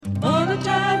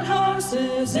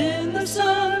horses in the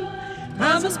sun.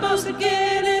 How am I supposed to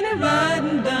get any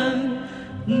riding done?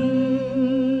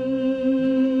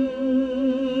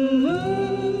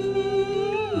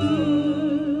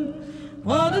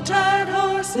 All the tired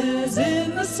horses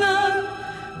in the sun.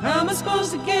 How am I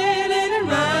supposed to get any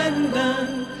riding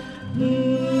done?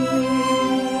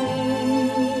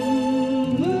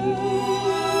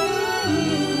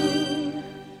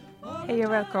 Hej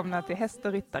och välkomna till Häst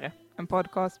och ryttare, en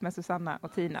podcast med Susanna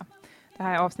och Tina. Det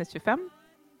här är avsnitt 25.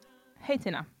 Hej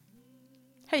Tina.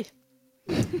 Hej.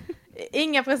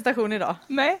 Inga presentation idag.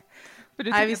 Nej, för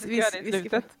du tycker Nej, att vi ska göra det i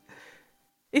slutet.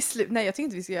 Nej, jag tycker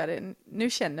inte vi ska göra det. Nu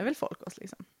känner väl folk oss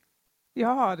liksom.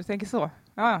 Ja, du tänker så.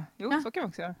 Ja. Så kan vi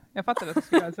också göra. Jag fattade att du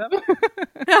skulle göra det sen.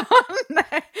 Ja,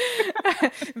 nej.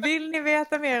 Vill ni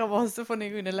veta mer om oss så får ni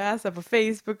gå in och läsa på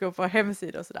Facebook och på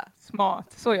hemsida och sådär.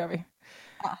 Smart, så gör vi.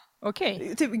 Ja.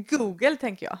 Okej. Typ Google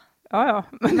tänker jag. Ja.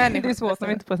 Men det är svårt nästan. när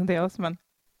vi inte presenterar oss, men...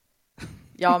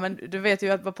 Ja, men du vet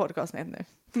ju vad podcasten heter nu.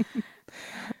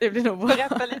 Det blir nog bra.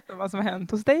 Berätta lite om vad som har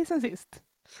hänt hos dig sen sist.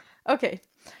 Okej.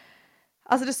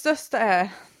 Alltså det största är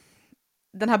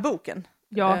den här boken.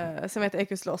 Ja. Som heter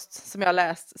Equus Lost, som jag har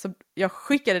läst. Så jag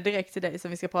skickade direkt till dig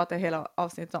som vi ska prata hela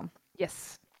avsnittet om.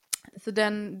 Yes. Så det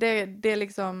är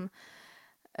liksom,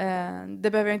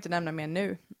 det behöver jag inte nämna mer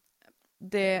nu.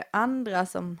 Det andra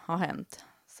som har hänt,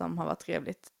 som har varit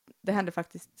trevligt, det hände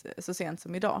faktiskt så sent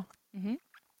som idag. Mhm.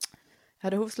 Jag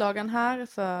hade hovslagaren här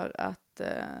för att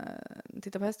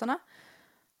titta på hästarna.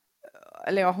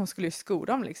 Eller ja, hon skulle ju sko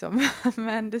dem liksom.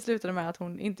 Men det slutade med att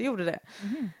hon inte gjorde det.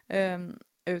 Mhm.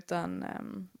 Utan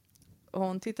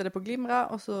hon tittade på Glimra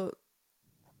och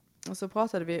så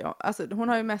pratade vi om, alltså hon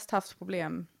har ju mest haft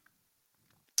problem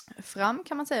fram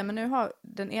kan man säga, men nu har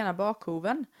den ena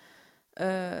bakhoven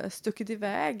stuckit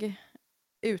iväg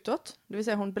utåt, det vill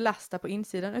säga hon belastar på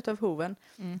insidan utav hoven,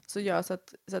 så gör så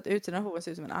att utsidan av hoven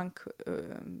ser ut som en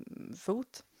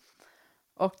ankfot.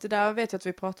 Och det där vet jag att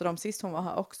vi pratade om sist hon var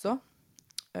här också,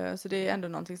 så det är ändå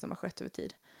någonting som har skett över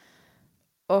tid.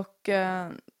 Och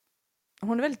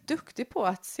hon är väldigt duktig på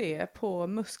att se på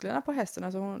musklerna på hästen.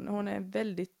 Alltså hon är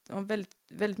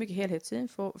väldigt mycket helhetssyn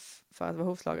för att vara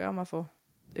hovslagare, om man får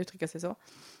uttrycka sig så.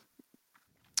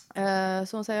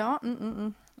 Så hon säger ja,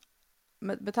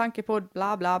 med tanke på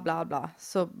bla bla bla bla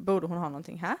så borde hon ha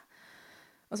någonting här.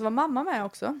 Och så var mamma med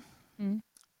också.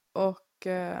 Och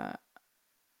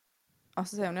så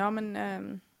säger hon, ja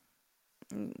men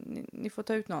ni får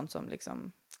ta ut någon som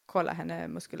liksom kollar henne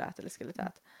muskulärt eller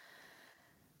skelettärt.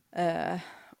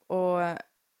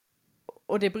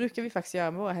 Och det brukar vi faktiskt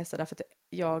göra med våra hästar, därför att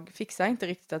jag fixar inte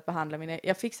riktigt att behandla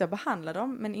jag fixar att behandla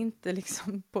dem, men inte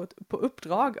liksom på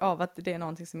uppdrag av att det är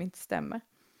någonting som inte stämmer.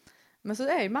 Men så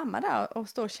är ju mamma där och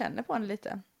står och känner på henne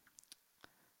lite.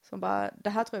 Så hon bara, det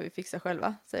här tror jag vi fixar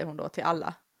själva, säger hon då till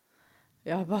alla.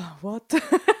 Jag bara, what?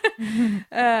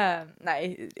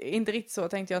 Nej, inte riktigt så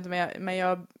tänkte jag inte, men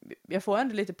jag får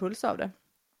ändå lite puls av det.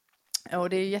 Och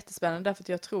det är jättespännande därför att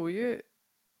jag tror ju,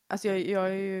 alltså jag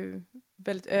är ju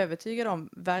väldigt övertygad om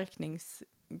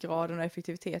verkningsgraden och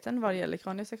effektiviteten vad det gäller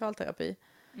kraniosakralterapi.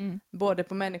 Både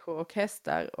på människor och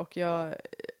hästar, och jag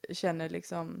känner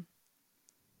liksom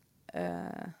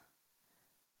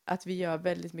att vi gör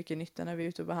väldigt mycket nytta när vi är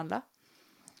ute och behandlar.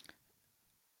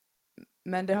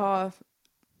 Men det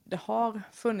har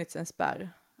funnits en spärr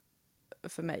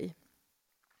för mig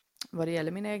vad det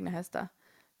gäller mina egna hästar.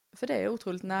 För det är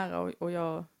otroligt nära och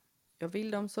jag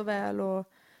vill dem så väl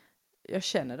och jag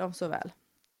känner dem så väl.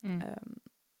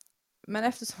 Men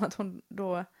eftersom att hon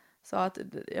då sa att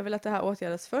jag vill att det här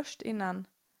åtgärdas först innan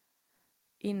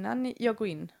jag går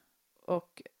in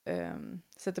och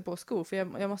sätter på skor. För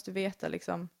jag måste veta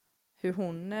liksom hur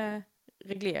hon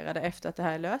reglerade efter att det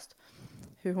här är löst.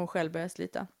 Hur hon själv börjar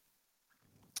slita.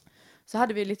 Så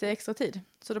hade vi lite extra tid.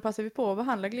 Så då passade vi på att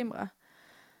behandla Glimra.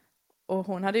 Och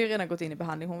hon hade ju redan gått in i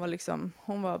behandling.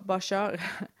 Hon var bara kör.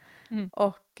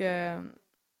 Och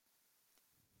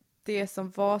det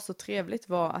som var så trevligt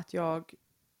var att jag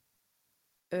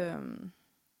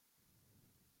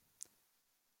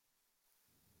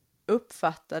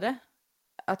uppfattade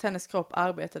att hennes kropp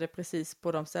arbetade precis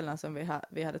på de ställen som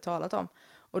vi hade talat om.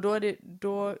 Och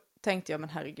då tänkte jag, men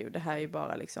herregud, det här är ju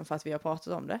bara liksom för att vi har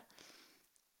pratat om det.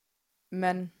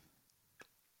 Men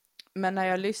när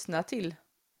jag lyssnar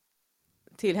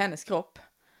till hennes kropp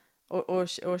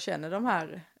och känner de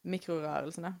här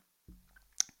mikrorörelserna,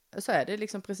 så är det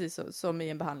liksom precis som i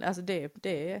en behandling. Alltså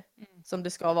det är som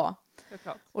det ska vara.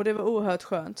 Och det var oerhört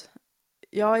skönt.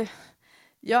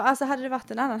 Alltså hade det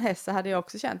varit en annan häst så hade jag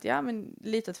också känt,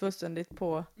 litat fullständigt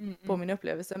på min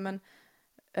upplevelse. Men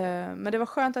det var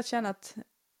skönt att känna att,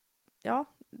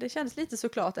 det kändes lite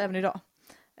såklart även idag.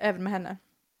 Även med henne.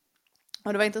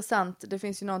 Och det var intressant, det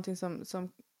finns ju någonting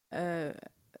som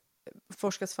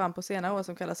forskas fram på senare år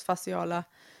som kallas faciala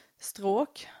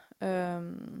stråk.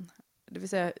 Det vill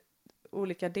säga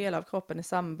olika delar av kroppen är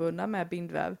sammanbundna med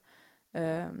bindväv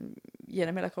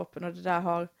genom hela kroppen. Och det där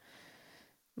har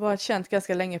varit känt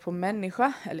ganska länge på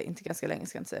människa. Eller inte ganska länge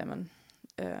ska jag inte säga, men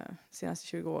senaste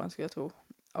 20 åren skulle jag tro.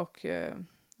 Och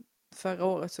förra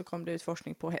året så kom det ut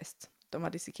forskning på häst. De har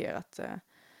dissekerat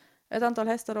ett antal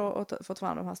hästar då och fått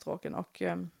fram de här stråken. Och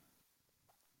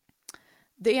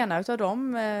det ena utav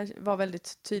dem var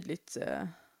väldigt tydligt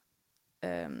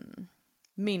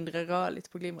mindre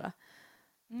rörligt på glimra.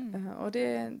 Och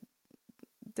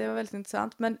det var väldigt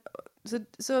intressant. Men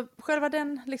så själva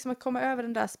den, liksom att komma över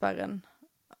den där spärren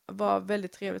var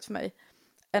väldigt trevligt för mig.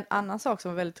 En annan sak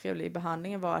som var väldigt trevlig i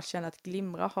behandlingen var att känna att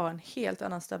Glimra har en helt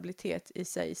annan stabilitet i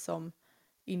sig som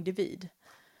individ.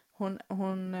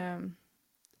 Hon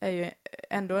är ju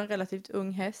ändå en relativt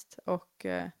ung häst och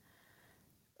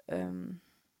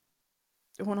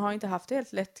hon har inte haft det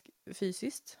helt lätt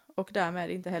fysiskt och därmed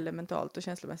inte heller mentalt och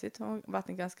känslomässigt. Hon har varit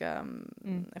en ganska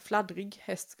fladdrig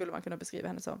häst skulle man kunna beskriva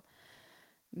henne som.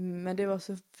 Men det var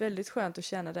så väldigt skönt att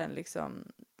känna den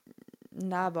liksom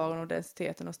närvaron och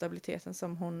densiteten och stabiliteten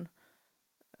som hon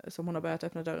har börjat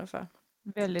öppna dörren för.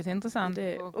 Väldigt intressant.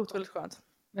 Det är otroligt skönt.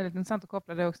 Väldigt intressant att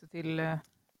koppla det också till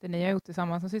det ni har gjort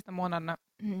tillsammans de sista månaderna.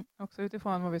 Också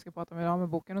utifrån vad vi ska prata om idag med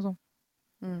boken och så.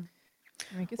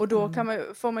 Och då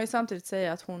får man ju samtidigt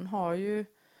säga att hon har ju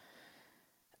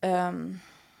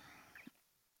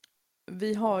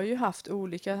vi har ju haft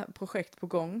olika projekt på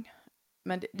gång.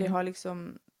 Men det har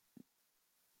liksom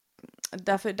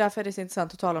därför är det så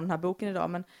intressant att tala om den här boken idag.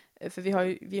 Men för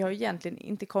vi har ju egentligen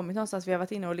inte kommit någonstans. Vi har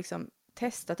varit inne och liksom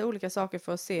testat olika saker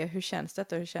för att se hur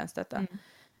känns detta.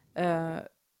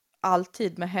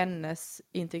 Alltid med hennes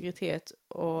integritet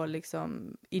och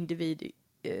liksom individ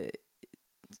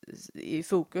i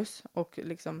fokus och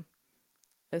liksom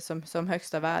som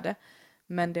högsta värde.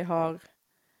 Men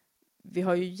vi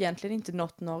har ju egentligen inte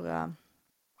nått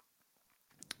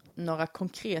några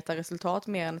konkreta resultat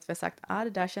mer än att vi har sagt det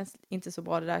där känns inte så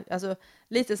bra. Det där. Alltså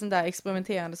lite sån där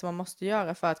experimenterande som man måste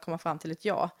göra för att komma fram till ett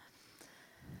ja.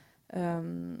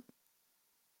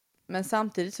 Men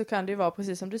samtidigt så kan det ju vara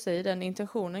precis som du säger, den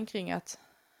intentionen kring att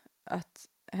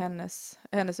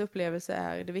hennes upplevelse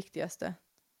är det viktigaste.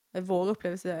 Vår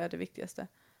upplevelse är det viktigaste.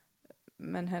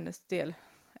 Men hennes del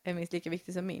är minst lika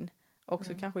viktig som min.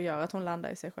 Också kanske gör att hon landar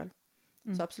i sig själv.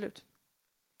 Så absolut.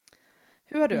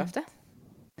 Hur har du haft det?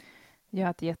 Jag har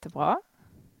haft det jättebra.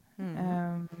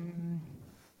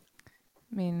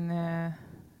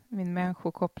 Min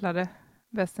människokopplade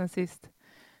bäst sen sist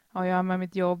har jag med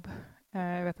mitt jobb.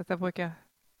 Jag vet att jag brukar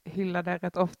hylla det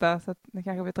rätt ofta så att ni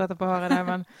kanske blir trötta på att höra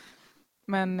det.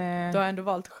 Men du har ändå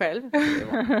valt själv.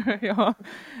 Ja.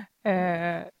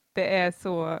 Det är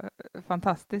så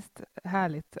fantastiskt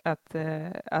härligt att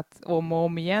om och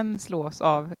om igen slås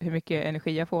av hur mycket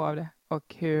energi jag får av det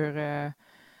och hur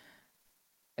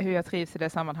jag trivs i det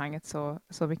sammanhanget så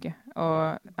mycket.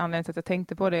 Och anledningen till att jag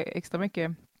tänkte på det extra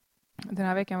mycket den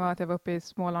här veckan var att jag var uppe i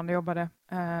Småland och jobbade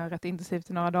rätt intensivt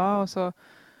i några dagar och så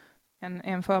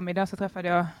en förmiddag så träffade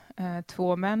jag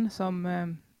 2 män som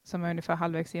är ungefär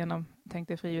halvvägs igenom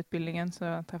tänkte friutbildningen, så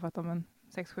jag har träffat dem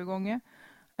 6-7 gånger.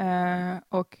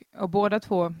 Och båda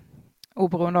 2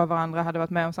 oberoende av varandra hade varit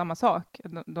med om samma sak.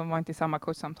 De var inte i samma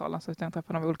coachsamtal, alltså, utan jag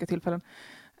träffade dem vid olika tillfällen.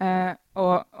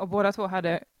 Och båda 2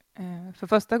 hade för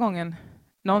första gången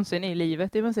någonsin i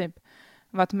livet i princip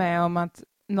varit med om att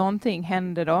någonting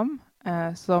hände dem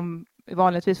som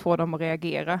vanligtvis får dem att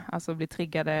reagera, alltså bli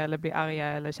triggade eller bli arga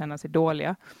eller känna sig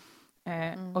dåliga.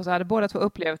 Och så hade båda 2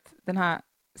 upplevt den här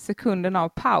sekunden av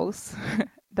paus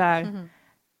där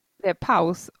det är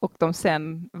paus och de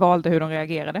sen valde hur de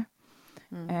reagerade.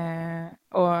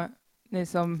 Och ni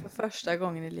som... För första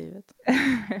gången i livet.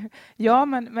 Ja,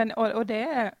 men och det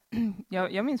är...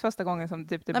 Jag minns första gången som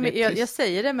typ det blev tyst. Jag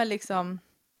säger det, men liksom...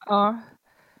 Ja,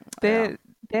 det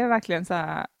är verkligen så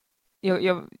här...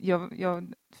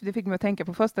 Det fick mig att tänka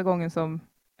på första gången som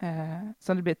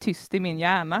det blev tyst i min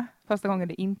hjärna. Första gången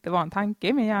det inte var en tanke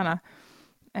i min hjärna.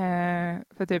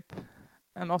 För typ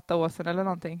 8 år sedan eller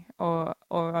någonting. Och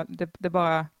det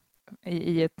bara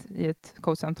i ett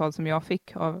coachsamtal som jag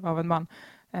fick av en man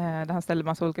där han ställde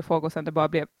massa olika frågor och sen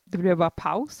det blev bara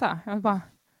paus här. Jag bara,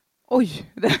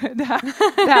 oj, det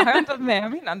här har jag inte varit med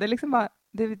om innan. Det är liksom bara,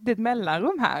 det är ett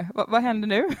mellanrum här. Vad händer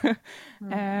nu?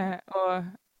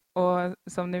 Och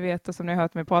som ni vet och som ni har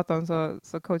hört mig prata om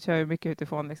så coachar jag mycket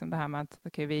utifrån liksom det här med att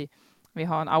vi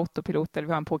har en autopilot eller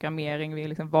vi har en programmering. Vi är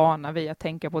liksom vana vid att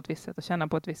tänka på ett visst sätt och känna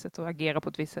på ett visst sätt och agera på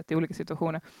ett visst sätt i olika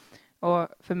situationer. Och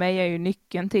för mig är ju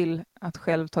nyckeln till att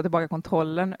själv ta tillbaka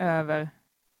kontrollen över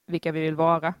vilka vi vill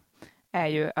vara, är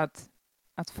ju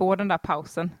att få den där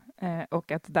pausen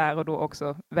och att där och då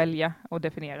också välja och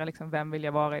definiera liksom, vem vill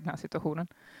jag vara i den här situationen.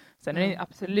 Sen är det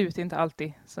absolut inte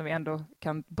alltid som vi ändå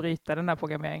kan bryta den där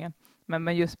programmeringen.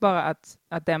 Men just bara att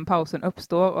den pausen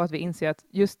uppstår och att vi inser att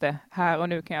just det, här och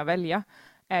nu kan jag välja,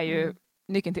 är ju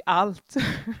nyckeln till allt.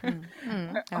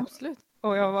 Absolut.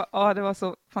 Och det var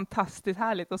så fantastiskt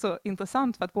härligt och så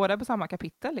intressant för att båda är på samma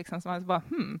kapitel. Liksom, så man bara,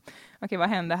 okej, vad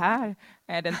händer här?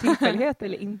 Är det en tillfällighet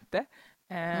eller inte?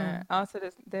 Så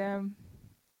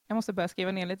jag måste börja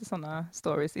skriva ner lite sådana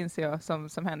stories, inser jag,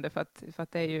 som händer. För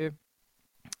att det är ju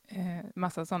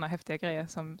massa sådana häftiga grejer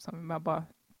som man bara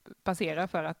passerar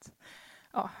för att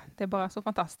det är bara så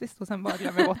fantastiskt och sen bara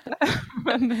glömmer bort det.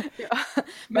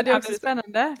 Men det är också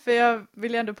spännande, för jag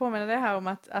vill ändå påminna dig här om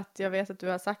att jag vet att du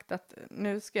har sagt att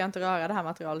nu ska jag inte röra det här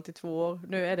materialet i 2 år,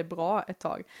 nu är det bra ett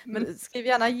tag. Men skriv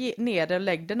gärna ner det och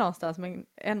lägg det någonstans, men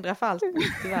ändra för allt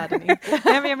i världen inte.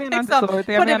 Nej, men jag menar inte så,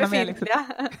 utan jag menar mer liksom.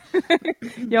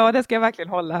 Ja, det ska jag verkligen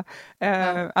hålla.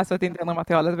 Alltså att inte ändra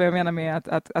materialet, men jag menar med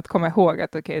att komma ihåg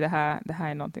att okej, det här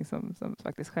är någonting som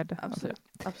faktiskt skedde. Absolut.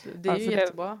 Det är ju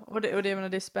jättebra. Och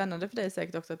det är spännande för dig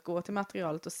säkert också att gå till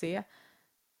materialet och se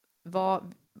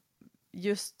vad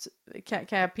just,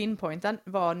 kan jag pinpointa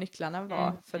vad nycklarna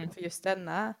var för just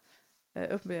denna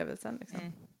upplevelsen.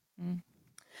 Liksom.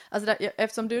 Alltså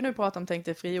eftersom du nu pratar om Tänk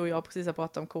dig fri och jag precis har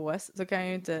pratat om KS, så kan jag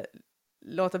ju inte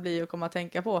låta bli att komma att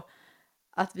tänka på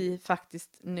att vi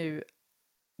faktiskt nu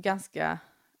ganska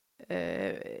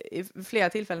i flera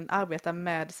tillfällen arbetar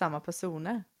med samma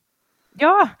personer.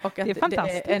 Ja, och att det är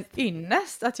fantastiskt. Det är en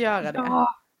ynnest att göra det.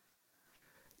 Ja,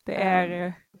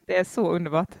 det är så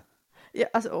underbart. Ja,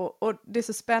 alltså, och det är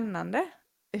så spännande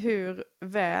hur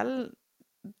väl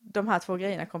de här 2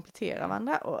 grejerna kompletterar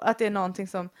varandra. Och att det är någonting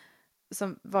som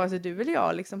vare sig du eller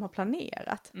jag liksom har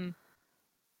planerat.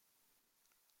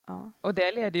 Ja. Och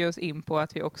det leder ju oss in på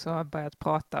att vi också har börjat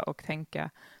prata och tänka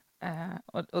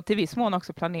och till viss mån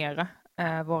också planera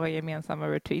våra gemensamma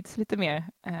retreats lite mer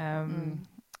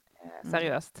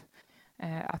seriöst.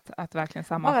 Att verkligen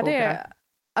sammanfoga. Bara det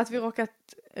att vi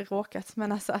råkat,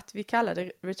 men alltså att vi kallar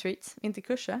det retreats, inte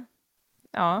kurser.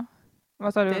 Ja,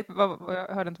 vad sa du?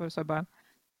 Jag hörde inte vad du sa i början.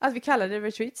 Att vi kallar det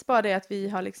retreats, bara det att vi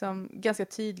har liksom ganska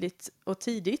tydligt och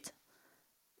tidigt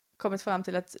kommit fram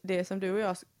till att det som du och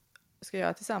jag ska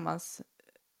göra tillsammans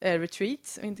är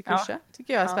retreats och inte kurser,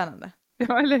 tycker jag är spännande.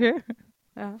 Ja, eller hur?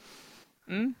 Ja.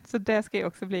 Så det ska ju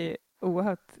också bli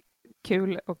oerhört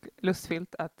kul och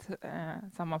lustfyllt att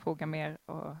sammanfoga mer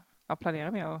och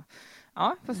planera mer. Och,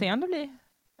 får se om det blir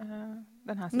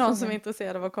den här säsongen. Någon som är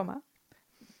intresserad av att komma?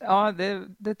 Ja,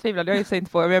 det tvivlade jag ju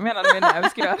inte på. Men jag menar med när vi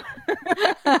ska göra.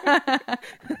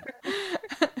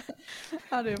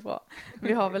 Ja, det är bra.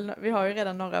 Vi har ju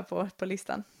redan några på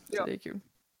listan. Så det är kul.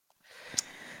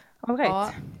 All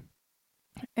right.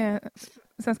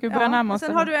 Sen ska vi börja närma oss.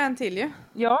 Sen har du en till ju.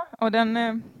 Ja, och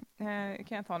den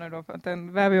kan jag ta nu då, för att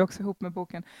den väver ju också ihop med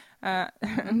boken.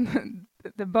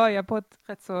 Det börjar på ett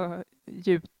rätt så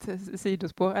djupt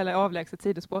sidospår, eller avlägset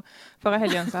sidospår. Förra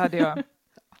helgen så hade jag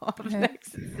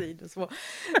avlägset sidospår.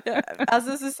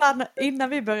 Alltså Susanna, innan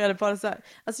vi började på det så här,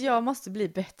 alltså jag måste bli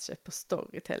bättre på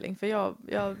storytelling, för jag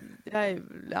är,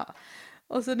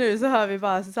 och så nu så hör vi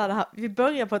bara Susanna, vi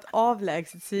börjar på ett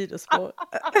avlägset sidospår.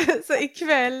 Så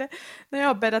ikväll när jag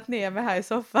har bäddat ner mig här i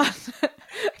soffan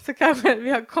så kanske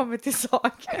vi har kommit till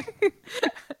saken.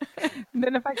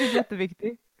 Den är faktiskt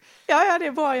jätteviktig. Ja, det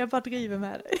är bra, jag bara driver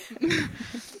med dig.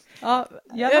 Ja,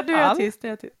 du är tyst.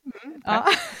 Ja.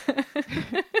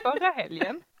 Förra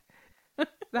helgen.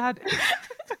 Det hade...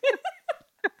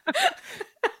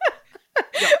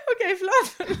 Okej,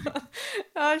 förlåt.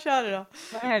 Ja, kör det då.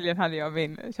 Förra helgen hade jag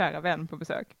min kära vän på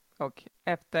besök. Och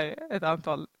efter ett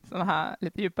antal sådana här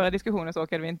lite djupare diskussioner så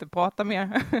orkade vi inte prata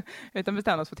mer. Utan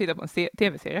bestämde oss för att titta på en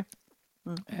tv-serie.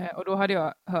 Och då hade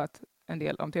jag hört en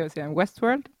del om tv-serien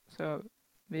Westworld. Så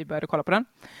vi började kolla på den.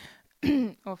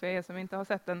 Och för er som inte har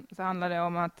sett den så handlar det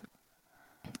om att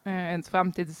ett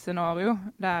framtidsscenario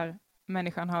där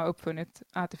människan har uppfunnit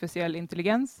artificiell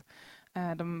intelligens.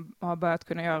 De har börjat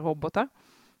kunna göra robotar.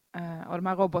 Och de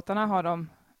här robotarna har de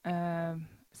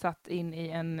satt in i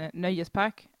en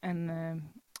nöjespark.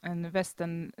 En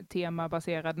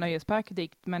västern-tema-baserad nöjespark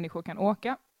dit människor kan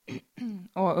åka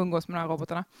och umgås med de här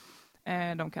robotarna.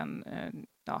 De kan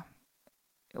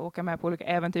åka med på olika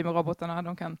äventyr med robotarna.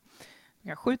 De kan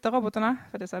skjuta robotarna,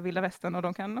 för det är så här vilda västern, och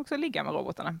de kan också ligga med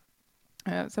robotarna.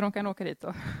 Så de kan åka dit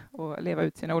och leva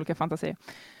ut sina olika fantasier.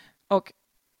 Och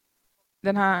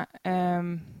den här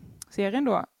serien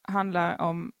då handlar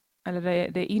om, eller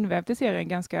det är invävt i serien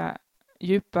ganska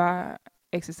djupa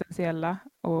existentiella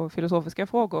och filosofiska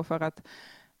frågor, för att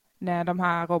när de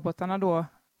här robotarna då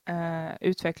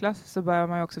utvecklas så börjar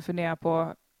man ju också fundera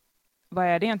på vad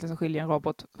är det egentligen som skiljer en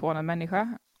robot från en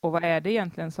människa, och vad är det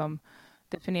egentligen som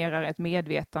definierar ett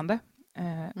medvetande?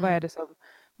 Vad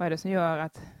är det som gör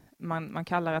att man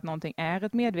kallar att någonting är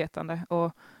ett medvetande?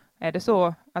 Och är det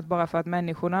så att bara för att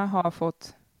människorna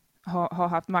har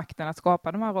haft makten att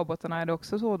skapa de här robotarna, är det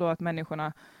också så då att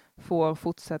människorna får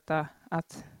fortsätta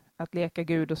att leka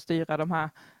Gud och styra de här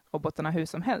robotarna hur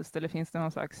som helst? Eller finns det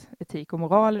någon slags etik och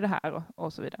moral i det här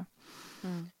och så vidare?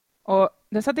 Och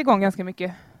det satte igång ganska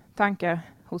mycket tankar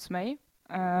hos mig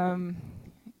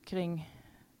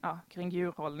kring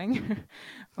djurhållning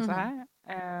och så här.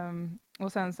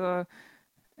 Och sen så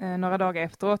några dagar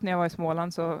efteråt när jag var i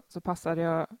Småland så passade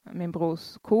jag min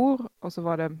brors kor, och så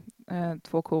var det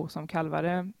 2 kor som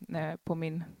kalvade på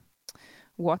min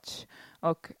watch,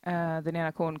 och den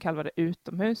ena kon kalvade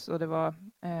utomhus, och det var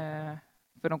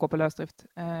för de går på lösdrift.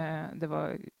 Det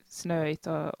var snöigt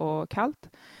och kallt,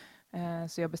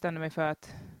 så jag bestämde mig för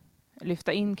att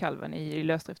lyfta in kalven i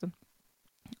lösdriften.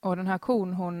 Och den här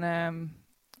kon, hon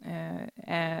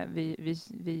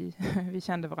vi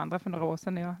kände varandra för några år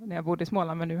sedan när jag bodde i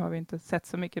Småland, men nu har vi inte sett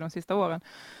så mycket de sista åren.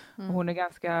 Och hon är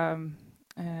ganska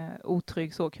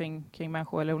otrygg så kring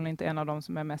människor, eller hon är inte en av dem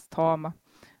som är mest tama.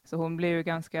 Så hon blev ju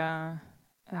ganska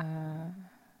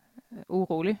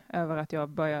orolig över att jag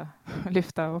börjar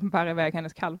lyfta och bära iväg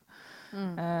hennes kalv.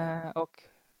 Och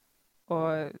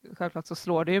självklart så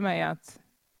slår det ju mig att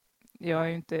jag är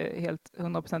ju inte helt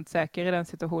 100% säker i den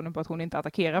situationen på att hon inte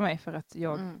attackerar mig, för att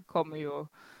jag kommer ju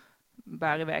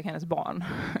bära iväg hennes barn.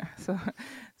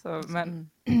 Men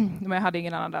jag hade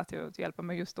ingen annan där till att hjälpa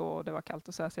mig just då, och det var kallt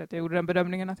och så att jag gjorde den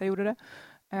bedömningen att jag gjorde det.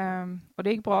 Och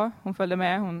det gick bra. Hon följde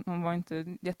med. Hon var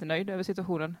inte jättenöjd över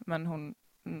situationen, men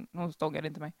hon stångade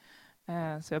inte mig.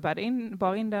 Så jag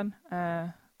bar in den.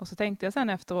 Och så tänkte jag sen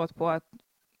efteråt på att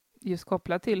just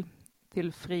kopplat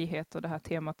till frihet och det här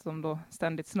temat som då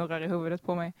ständigt snurrar i huvudet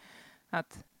på mig,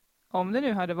 att om det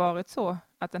nu hade varit så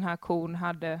att den här kon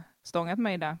hade stångat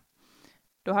mig där,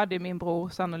 då hade min bror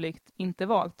sannolikt inte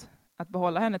valt att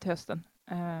behålla henne till hösten.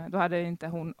 Då hade inte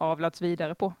hon avlats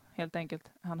vidare på, helt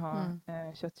enkelt. Han har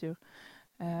köttdjur.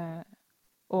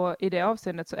 Och i det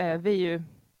avseendet så är vi ju,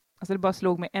 alltså det bara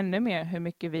slog mig ännu mer hur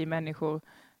mycket vi människor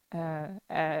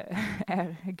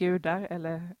är gudar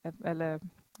eller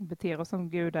beter oss som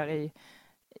gudar i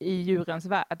djurens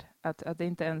värld. Att det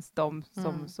inte ens de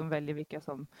som väljer vilka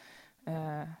som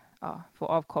får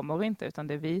avkommor och inte, utan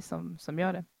det är vi som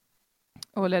gör det.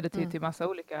 Och ledde till massa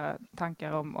olika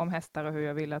tankar om hästar och hur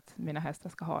jag vill att mina hästar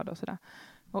ska ha det och sådär.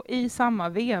 Och i samma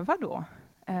veva då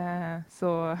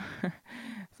så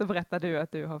berättade du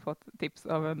att du har fått tips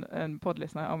av en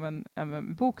poddlyssnare om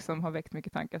en bok som har väckt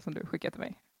mycket tankar som du skickat till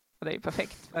mig. Och det är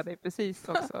perfekt, för det är precis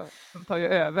också, de tar ju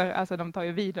över, alltså de tar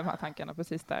ju vid de här tankarna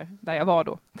precis där jag var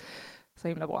då. Så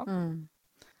himla bra.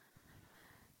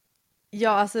 Ja,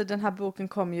 alltså den här boken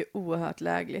kom ju oerhört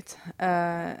lägligt.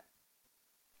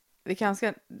 Vi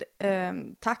kanske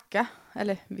tacka,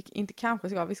 eller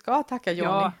vi ska tacka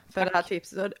Johnny för det här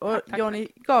tipset. Och tack, Johnny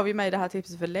gav ju mig det här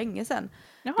tipset för länge sedan.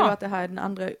 Jaha. Det var att det här är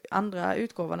den andra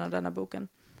utgåvan av denna boken.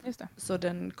 Just det. Så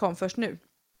den kom först nu.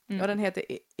 Och den heter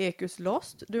Ekus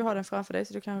Lost. Du har den framför dig,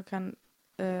 så du kanske kan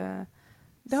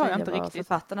det har jag inte vad riktigt.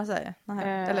 Författarna säger.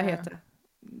 Eller heter.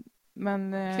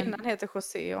 Men kvinnan heter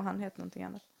José och han heter någonting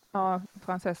annat. Ja,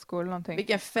 Francesco eller någonting.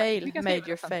 Vilken fail,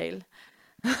 major fail.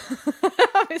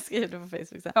 Vi skrev det på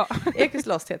Facebook sen. Ja. Ekus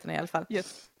Lost heter den i alla fall.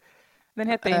 Yes. Den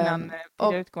hette innan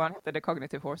utgåvan hette The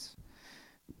Cognitive Force.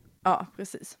 Ja,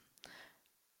 precis.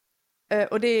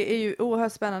 Och det är ju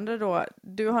oerhört spännande då.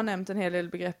 Du har nämnt en hel del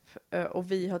begrepp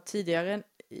och vi har tidigare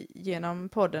genom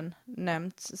podden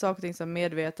nämnt saker och ting som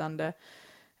medvetande,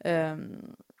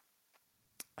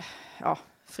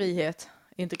 frihet,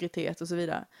 integritet och så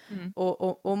vidare.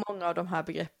 Och många av de här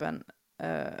begreppen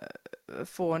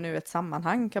får nu ett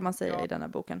sammanhang, kan man säga, i denna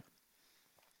boken.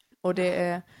 Och det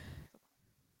är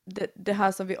det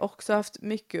här som vi också haft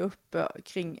mycket uppe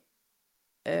kring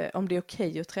om det är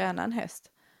okej att träna en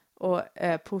häst. Och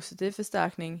positiv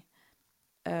förstärkning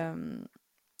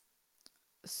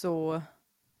så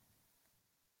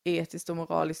etiskt och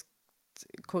moraliskt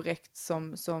korrekt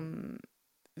som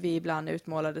vi ibland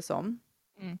utmålade som.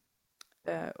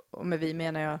 Och med vi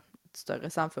menar jag ett större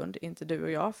samfund, inte du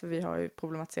och jag, för vi har ju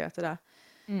problematiserat det där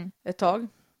ett tag.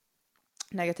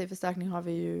 Negativ förstärkning har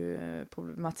vi ju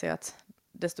problematiserat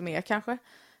desto mer kanske.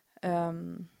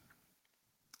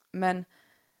 Men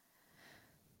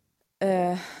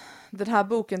den här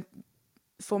boken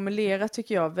formulerar,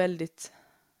 tycker jag, väldigt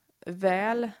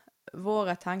väl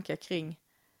våra tankar kring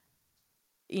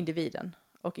individen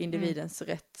och individens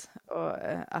rätt och,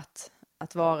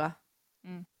 att vara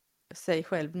sig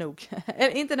själv nog.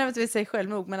 Inte nödvändigtvis sig själv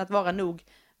nog, men att vara nog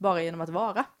bara genom att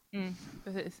vara.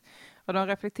 Precis. Och de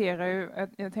reflekterar ju,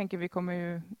 jag tänker vi kommer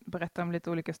ju berätta om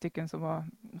lite olika stycken som har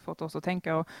fått oss att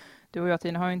tänka, och du och jag,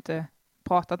 Tina, har ju inte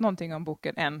pratat någonting om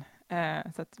boken än,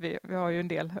 så att vi har ju en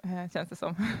del, känns det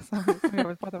som jag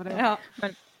vill prata om det. Ja.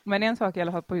 Men en sak i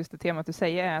alla fall på just det temat du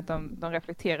säger är att de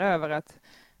reflekterar över att,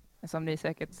 som ni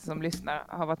säkert som lyssnar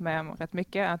har varit med om rätt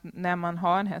mycket, att när man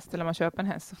har en häst eller man köper en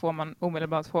häst så får man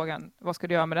omedelbart frågan, vad ska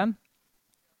du göra med den?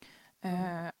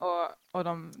 Och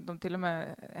de till och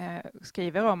med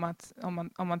skriver om att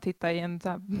om man tittar i en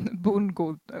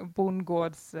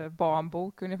bondgårds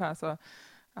barnbok ungefär,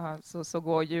 så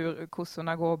går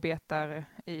kossorna går och betar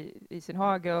i sin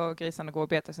hage och grisarna går och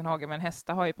betar i sin hage, men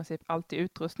hästar har i princip alltid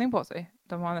utrustning på sig.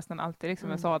 De har nästan alltid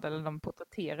liksom en sadel, eller de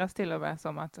porträtteras till och med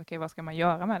som att okej, vad ska man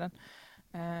göra med den?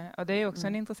 Och det är också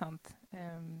en intressant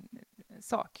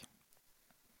sak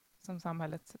som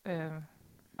samhället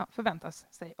förväntas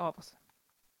sig av oss.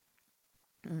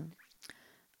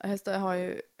 Hästar har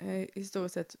ju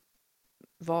historiskt sett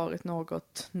varit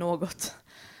något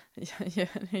jag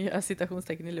gör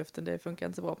citationstecken i luften, det funkar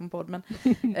inte så bra på en podd, men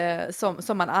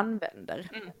som man använder.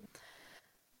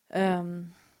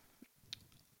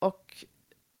 Och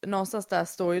någonstans där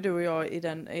står ju du och jag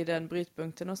i den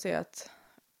brytpunkten och ser att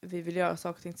vi vill göra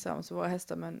saker och ting tillsammans med våra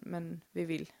hästar, men vi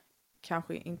vill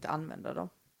kanske inte använda dem.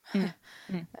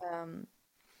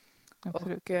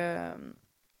 Och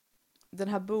den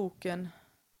här boken,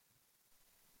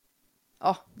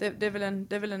 ja, det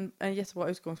är väl en jättebra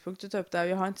utgångspunkt att ta upp där.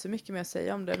 Jag har inte så mycket mer att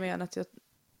säga om det, mer än att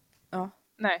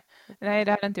Nej,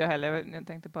 det hade inte jag heller. Jag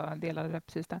tänkte bara dela det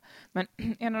precis där. Men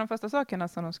en av de första sakerna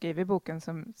som de skriver i boken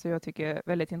som jag tycker är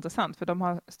väldigt intressant, för de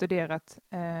har studerat,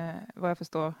 vad jag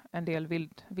förstår, en del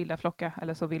vilda flockar,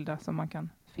 eller så vilda som man kan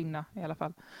finna i alla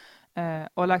fall.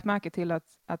 Och lagt märke till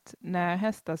att när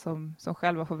hästar som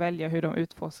själva får välja hur de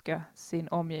utforskar sin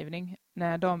omgivning,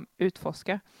 när de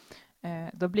utforskar,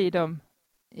 då blir de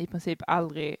i princip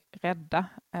aldrig rädda,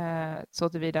 så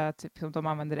tillvida att de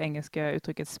använder det engelska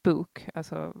uttrycket spook,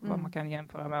 alltså vad man kan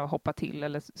jämföra med att hoppa till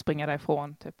eller springa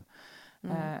därifrån typ.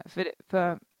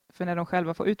 För när de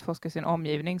själva får utforska sin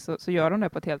omgivning så gör de det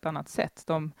på ett helt annat sätt.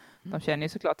 De känner ju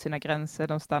såklart sina gränser,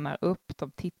 de stannar upp,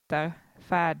 de tittar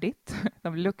färdigt,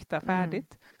 de luktar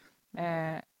färdigt.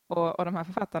 Och de här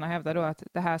författarna hävdar då att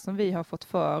det här som vi har fått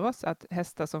för oss, att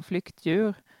hästar som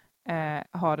flyktdjur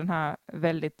har den här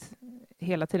väldigt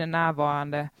hela tiden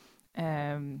närvarande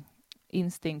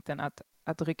instinkten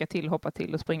att rycka till, hoppa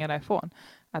till och springa därifrån.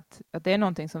 Att det är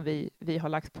någonting som vi har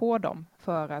lagt på dem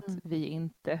för att vi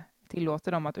inte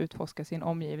tillåter dem att utforska sin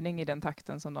omgivning i den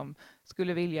takten som de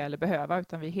skulle vilja eller behöva,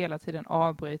 utan vi hela tiden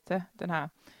avbryter den här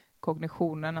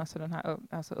kognitionen,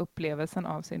 alltså upplevelsen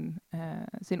av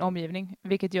sin omgivning,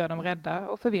 vilket gör dem rädda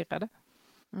och förvirrade.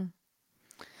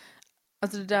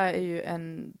 Alltså det där är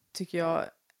ju tycker jag,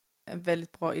 en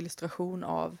väldigt bra illustration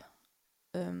av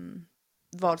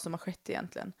vad som har skett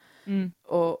egentligen.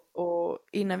 Och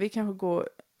innan vi kanske går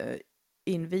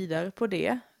in vidare på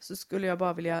det, så skulle jag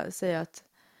bara vilja säga att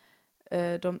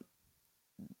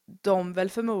de väl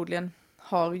förmodligen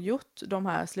har gjort de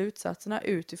här slutsatserna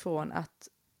utifrån att,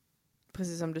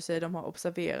 precis som du säger, de har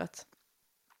observerat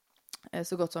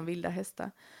så gott som vilda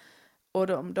hästar. Och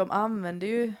de använder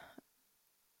ju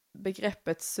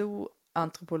begreppet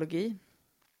zoantropologi.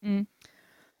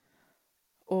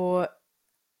 Och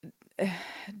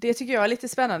det tycker jag är lite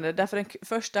spännande, därför den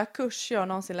första kurs jag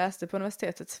någonsin läste på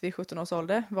universitetet vid 17 års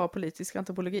ålder var politisk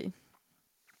antropologi.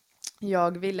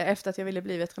 Efter att jag ville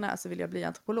bli veterinär så ville jag bli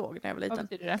antropolog när jag var liten. Vad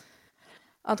betyder det?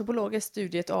 Antropolog är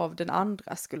studiet av den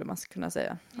andra, skulle man kunna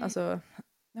säga. Alltså,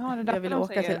 ja, det är därför de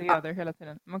säger the other hela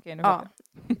tiden. Okej, nu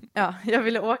ja, jag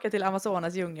ville åka till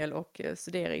Amazonas djungel och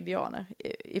studera indianer.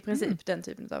 I princip den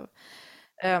typen av.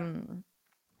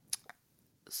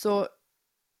 Så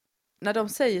när de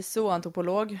säger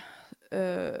zoantropolog,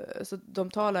 så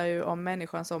de talar ju om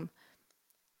människan som,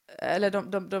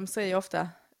 eller de säger ofta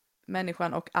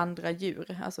människan och andra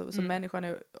djur. Alltså, så människan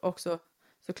är också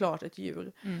såklart ett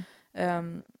djur.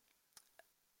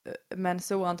 Men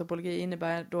zoantropologi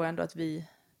innebär då ändå att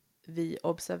vi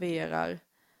observerar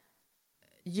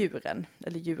djuren,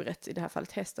 eller djuret, i det här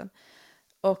fallet hästen.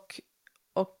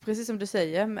 Och precis som du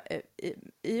säger,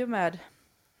 i och med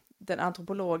den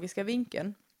antropologiska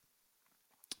vinkeln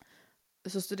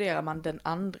så studerar man den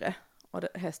andre, och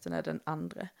hästen är den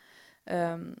andre.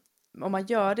 Om man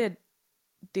gör det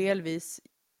delvis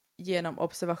genom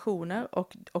observationer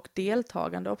och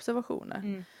deltagande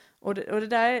observationer. Och det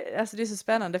där, alltså det är så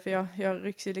spännande, för jag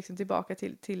rycks ju liksom tillbaka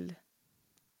till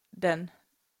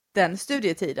den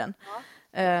studietiden.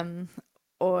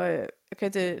 Och jag kan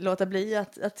inte låta bli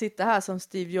att sitta här som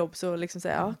Steve Jobs och liksom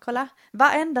säga, ja, kolla,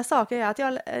 varenda sak är att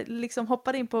jag liksom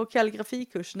hoppade in på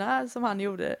kalligrafikurserna som han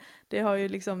gjorde. Det har ju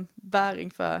liksom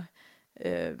bäring för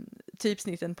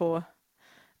typsnitten på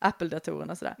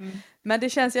Apple-datorerna och sådär. Men det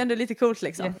känns ju ändå lite coolt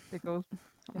liksom. Jättegott.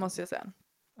 Måste jag säga.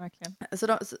 Verkligen.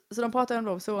 Så de pratar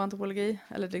ändå om zoantropologi,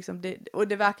 eller liksom och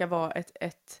det verkar vara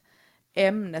ett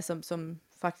ämne som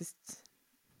faktiskt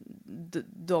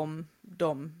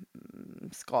de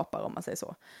skrapar, om man säger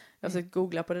så. Jag har försökt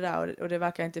googla på det där och det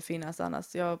verkar inte finnas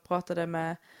annars. Jag pratade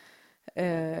med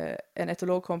en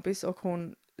etologkompis och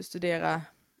hon studerar,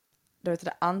 då heter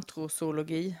det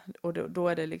antrozoologi, och då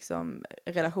är det liksom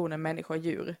relationen människa och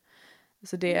djur.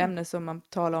 Så det ämne som man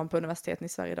talar om på universiteten i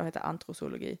Sverige idag heter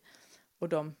antrozoologi. Och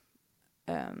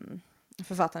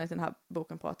författarna till den här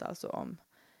boken pratar alltså om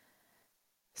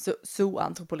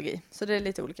zoantropologi. Så det är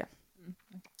lite olika.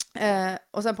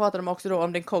 Och sen pratar de också då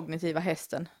om den kognitiva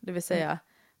hästen. Det vill säga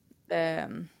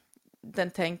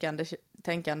den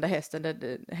tänkande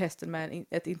hästen. Hästen med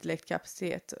ett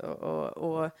intellektkapacitet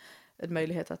och en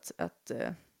möjlighet att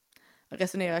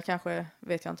resonera, kanske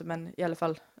vet jag inte, men i alla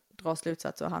fall dra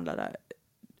slutsatser och handla där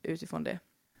utifrån det.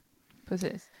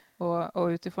 Precis. Och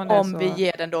utifrån det om vi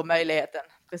ger den då möjligheten,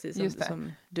 precis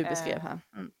som du beskrev här.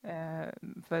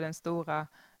 För den stora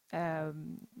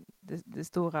det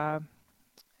stora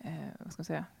vad ska jag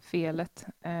säga, felet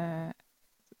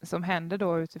som händer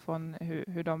då utifrån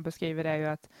hur de beskriver det är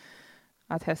ju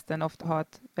att hästen ofta har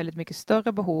ett väldigt mycket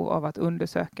större behov av att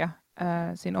undersöka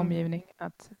sin omgivning,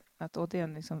 att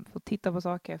återigen liksom få titta på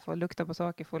saker, få lukta på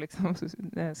saker, få liksom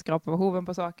skrapa på hoven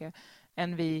på saker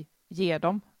än vi ger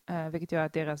dem, vilket gör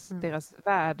att deras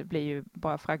värld blir ju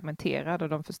bara fragmenterad och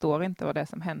de förstår inte vad det är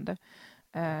som händer.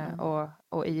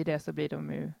 Och i det så blir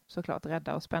de ju såklart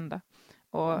rädda och spända.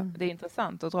 Och det är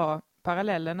intressant att dra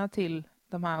parallellerna till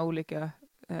de här olika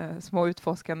små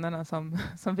utforskandena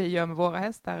som vi gör med våra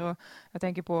hästar. Och jag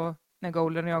tänker på när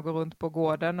Golden och jag går runt på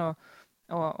gården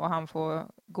och han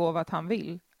får gå vart han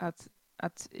vill.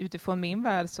 Att utifrån min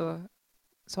värld så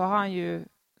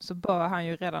bör han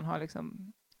ju redan ha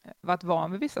liksom varit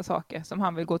van vid vissa saker som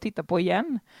han vill gå och titta på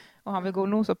igen. Och han vill gå och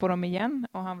nosa på dem igen.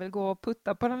 Och han vill gå och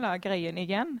putta på den där grejen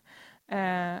igen.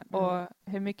 Och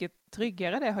hur mycket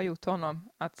tryggare det har gjort honom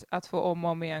att få om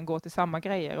och om igen gå till samma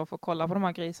grejer och få kolla på de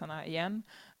här grisarna igen.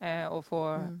 Och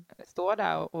få stå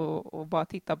där och bara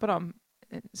titta på dem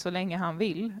så länge han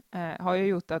vill. Har ju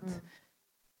gjort att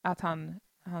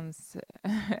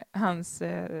hans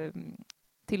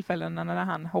tillfällen när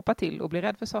han hoppar till och blir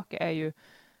rädd för saker är ju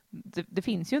det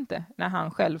finns ju inte när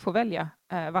han själv får välja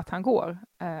vart han går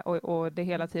och det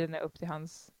hela tiden är upp till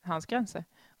hans gränser.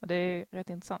 Och det är rätt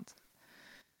intressant.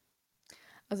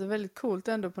 Alltså väldigt coolt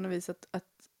ändå på något vis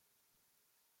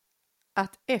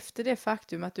att efter det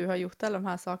faktum att du har gjort alla de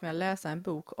här sakerna läsa en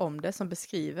bok om det som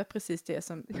beskriver precis det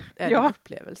som är din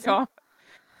upplevelse. Ja,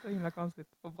 så himla konstigt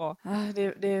och bra.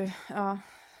 Det är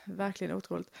verkligen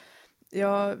otroligt.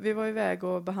 Ja, vi har varit iväg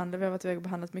och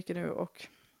behandlat mycket nu och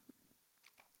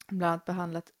bland annat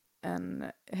behandlat en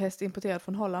häst importerad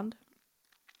från Holland.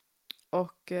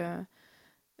 Och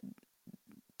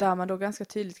där man då ganska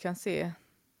tydligt kan se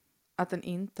att den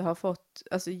inte har fått,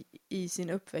 alltså i sin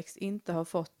uppväxt inte har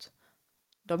fått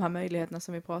de här möjligheterna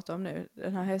som vi pratar om nu.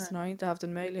 Den här hästen har inte haft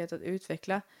en möjlighet att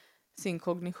utveckla sin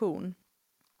kognition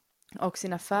och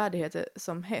sina färdigheter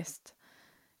som häst.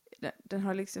 Den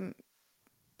har liksom,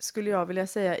 skulle jag vilja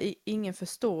säga, ingen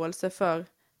förståelse för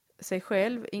sig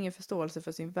själv, ingen förståelse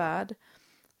för sin värld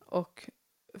och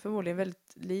förmodligen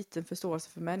väldigt liten förståelse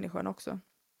för människan också.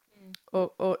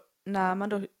 Och när man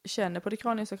då känner på det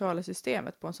kraniosakrala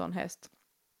systemet på en sån häst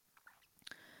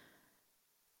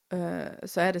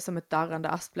så är det som ett darrande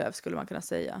asplöv, skulle man kunna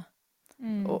säga.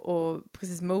 Och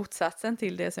precis motsatsen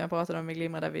till det som jag pratade om med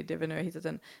Glimra, där vi nu har hittat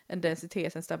en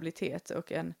densitet, en stabilitet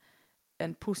och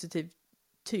en positiv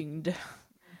tyngd.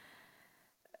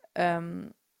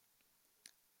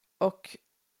 Och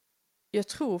jag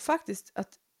tror faktiskt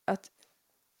att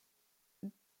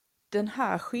den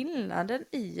här skillnaden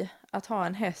i att ha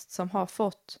en häst som har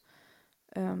fått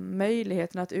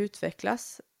möjligheten att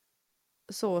utvecklas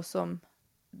så som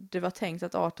det var tänkt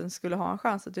att arten skulle ha en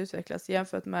chans att utvecklas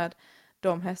jämfört med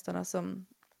de hästarna som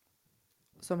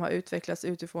har utvecklats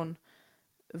utifrån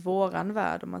våran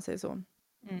värld, om man säger så.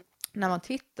 När man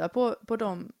tittar på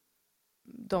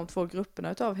de två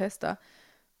grupperna utav hästar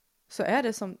så är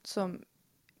det som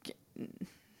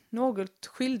något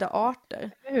skilda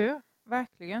arter. Ja,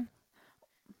 verkligen.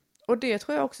 Och det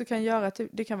tror jag också kan göra att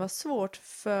det kan vara svårt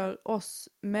för oss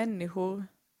människor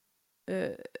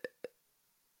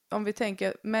om vi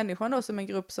tänker människan då som en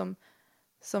grupp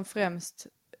som främst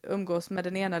umgås med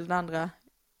den ena eller den andra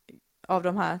av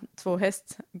de här 2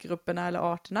 hästgrupperna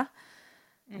eller arterna,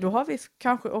 då har vi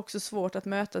kanske också svårt att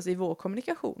mötas i vår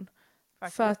kommunikation.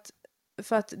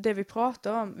 För att det vi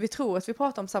pratar om, vi tror att vi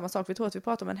pratar om samma sak, vi tror att vi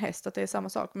pratar om en häst, att det är samma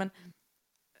sak,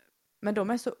 men de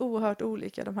är så oerhört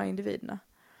olika, de här individerna.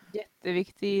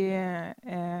 Jätteviktig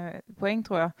poäng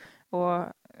tror jag. Och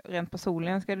rent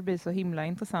personligen ska det bli så himla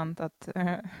intressant att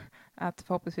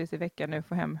förhoppningsvis i veckan nu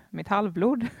få hem mitt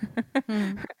halvblod.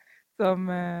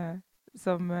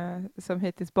 Som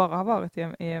hittills bara har varit i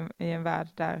en värld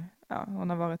där hon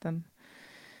har varit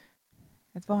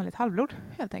ett vanligt halvblod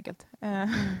helt enkelt.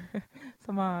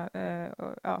 Som har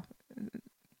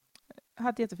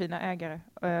haft jättefina ägare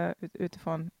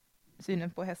utifrån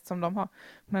synen på häst som de har.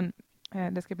 Men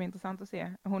det ska bli intressant att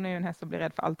se. Hon är ju en häst som blir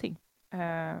rädd för allting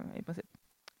i princip.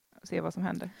 Se vad som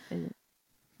händer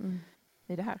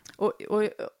i det här.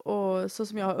 Och så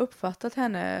som jag har uppfattat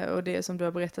henne och det som du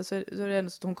har berättat, så är det ändå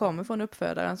så att hon kommer från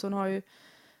uppfödaren, så hon har ju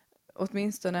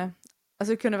åtminstone,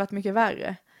 alltså det kunde varit mycket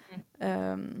värre.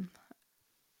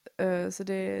 Så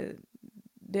det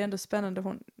är ändå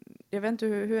spännande. Jag vet inte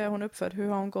hur är hon uppfödd, hur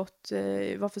har hon gått,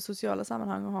 vad för sociala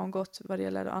sammanhang har hon gått vad det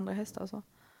gäller andra hästar och så?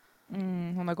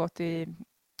 Hon har gått i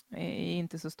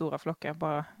inte så stora flockar,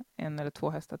 bara 1 eller 2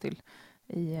 hästar till.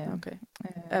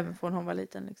 Även från hon var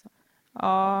liten liksom?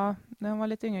 Ja, när hon var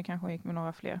lite yngre kanske hon gick med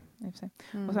några fler i och för sig.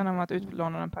 Och sen har hon varit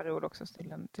utlånad en period också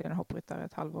till en hoppryttare,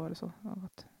 ett halvår eller så. Har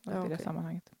varit i det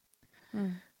sammanhanget.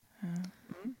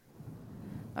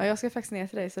 Ja, jag ska faktiskt ner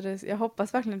till dig, så jag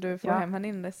hoppas verkligen du får hem henne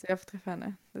innan så jag får träffa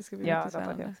henne. Det ska bli mycket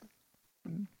spännande.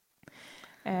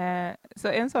 Så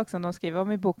en sak som de skriver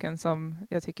om i boken som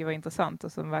jag tycker var intressant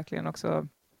och som verkligen också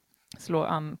slår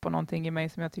an på någonting i mig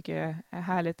som jag tycker är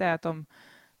härligt är att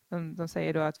de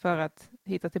säger då att för att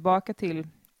hitta tillbaka till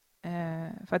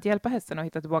för att hjälpa hästen att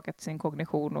hitta tillbaka till sin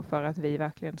kognition och för att vi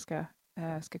verkligen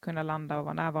ska kunna landa och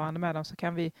vara närvarande med dem, så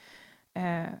kan vi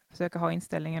försöka ha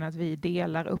inställningen att vi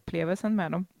delar upplevelsen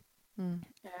med dem.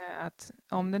 Att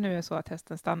om det nu är så att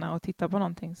hästen stannar och tittar på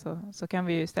någonting, så kan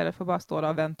vi ju istället för bara stå där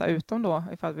och vänta ut dem då,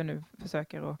 ifall vi nu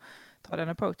försöker att ta den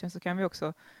approachen, så kan vi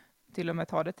också till och med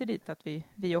ta det till dit att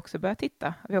vi också börjar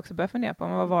titta. Vi också börjar fundera på,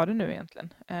 men vad var det nu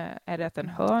egentligen? Är det att den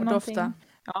hör någonting? Dofta.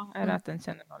 Ja, är det att den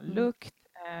känner någon lukt?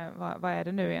 Vad är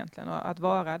det nu egentligen? Och att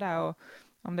vara där, och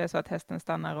om det är så att hästen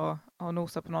stannar och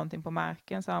nosar på någonting på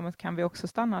marken, så kan vi också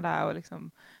stanna där och,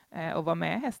 liksom, och vara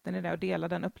med hästen i det och dela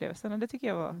den upplevelsen. Och det tycker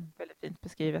jag var väldigt fint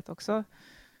beskrivet också.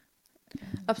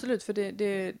 Absolut, för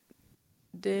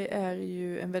det är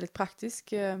ju en väldigt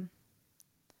praktisk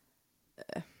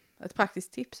ett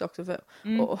praktiskt tips också för,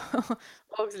 och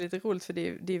också lite roligt, för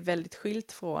det är väldigt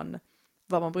skilt från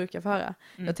vad man brukar få höra.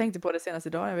 Jag tänkte på det senast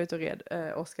idag när jag var ute och red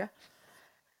Oskar.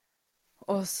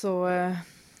 Och så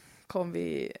kom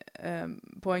vi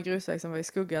på en grusväg som var i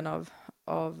skuggan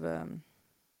av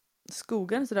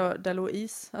skogen, så där låg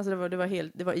is. Alltså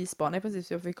det var isbana i princip,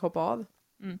 så jag fick hoppa av.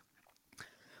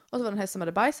 Och så var det en häst som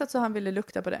hade bajsat, så han ville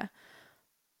lukta på det.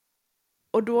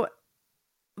 Och då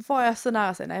var jag så nära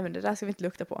att säga, nej men det där ska vi inte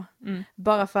lukta på.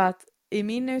 Bara för att i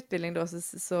min utbildning då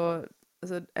så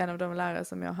en av de lärare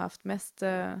som jag har haft mest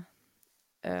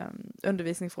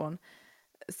undervisning från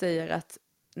säger att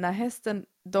när hästen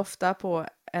doftar på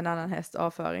en annan hästs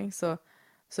avföring, så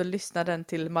lyssnar den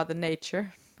till Mother Nature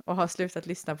och har slutat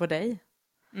lyssna på dig.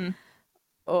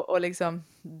 Och liksom,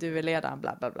 du är ledaren,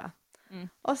 bla bla bla.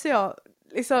 Och så jag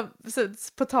liksom, så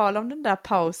på tal om den där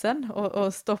pausen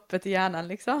och stoppet i hjärnan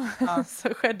liksom,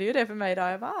 så skedde ju det för mig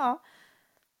idag. Jag bara,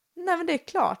 nej men det är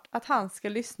klart att han ska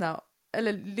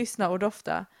lyssna och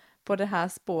dofta på det här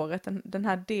spåret, den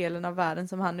här delen av världen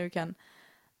som han nu kan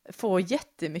få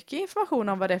jättemycket information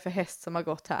om vad det är för häst som har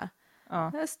gått här.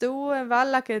 En stor, en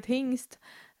vallack, ett hingst,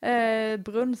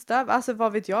 brunstav, alltså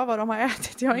vad vet jag vad de har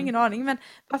ätit, jag har ingen aning, men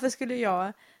varför skulle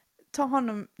jag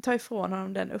ta ifrån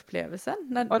honom den upplevelsen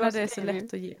när det är så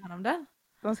lätt att ge honom den?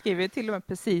 De skriver till och med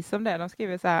precis om det. De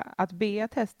skriver så här, att be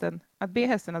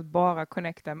hästen att bara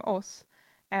connecta med oss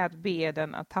är att be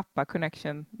den att tappa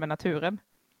connection med naturen.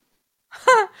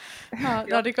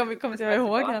 Ja, det kommer jag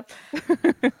ihåg.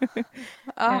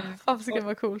 Varför ska det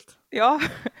vara coolt? Ja,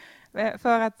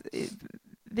 för att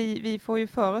vi får ju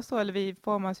för oss då, eller vi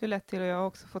formas ju lätt till, och jag har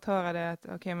också fått höra det att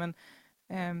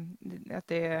att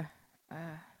det är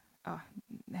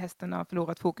hästen har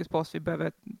förlorat fokus på oss, vi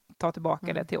behöver ta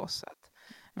tillbaka det till oss.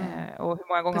 Och hur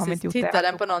många gånger har vi inte gjort det? Tittar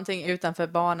den på någonting utanför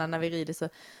banan när vi rider,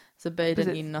 så böjer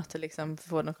den inåt och liksom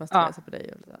får den att koncentrera sig på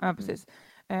dig. Ja, precis.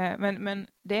 Men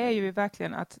det är ju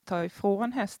verkligen att ta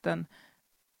ifrån hästen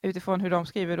utifrån hur de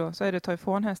skriver då, så är det att ta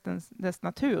ifrån hästen dess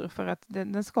natur, för att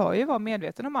den ska ju vara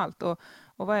medveten om allt, och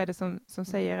vad är det som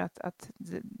säger att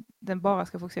den bara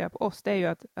ska fokusera på oss? Det är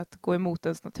ju att gå emot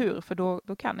dens natur, för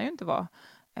då kan den ju inte vara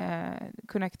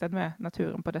connectad med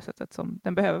naturen på det sättet som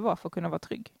den behöver vara för att kunna vara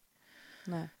trygg.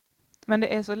 Nej. Men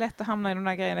det är så lätt att hamna i de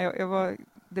här grejerna.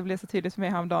 Det blev så tydligt för mig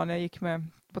häromdagen, jag gick med,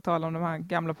 på tal om de här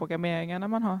gamla programmeringarna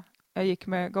man har. Jag gick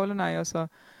med GoldenEye och så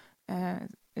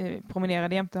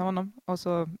promenerade jämte honom, och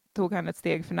så tog han ett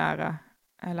steg för nära,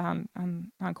 eller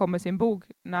han kom med sin bog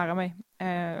nära mig.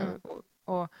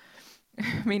 Och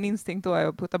min instinkt då är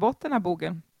att putta bort den här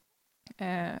bogen.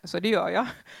 Så det gör jag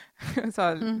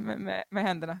så, med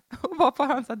händerna. Och varpå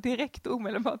han så direkt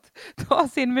omedelbart tar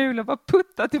sin mul och bara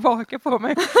puttar tillbaka på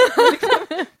mig.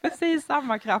 Liksom, precis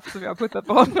samma kraft som jag har puttat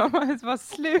på honom. Och så bara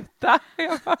sluta.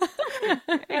 Jag bara,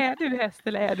 är du häst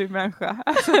eller är du människa?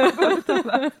 Alltså,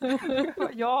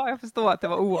 ja, jag förstår att det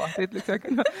var oartigt. Liksom.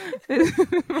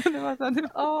 Det var så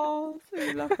typ, så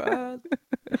himla skönt.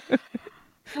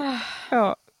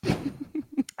 Ja.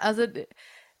 Alltså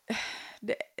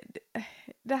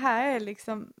det här är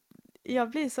liksom, jag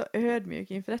blir så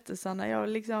ödmjuk inför detta, Sanna. Jag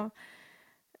liksom,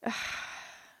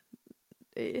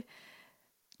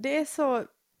 det är så,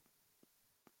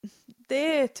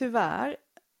 det är tyvärr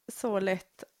så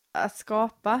lätt att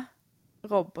skapa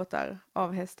robotar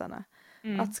av hästarna.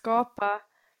 Att skapa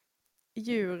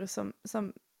djur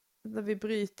som där vi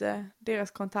bryter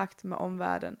deras kontakt med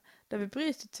omvärlden. Där vi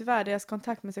bryter tyvärr deras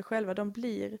kontakt med sig själva. De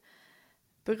blir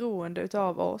beroende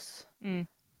utav oss.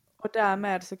 Och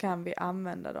därmed så kan vi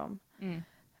använda dem.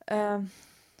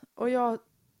 Och jag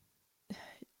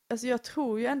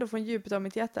tror ju ändå från djupet av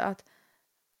mitt hjärta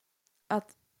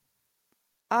att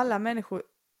alla människor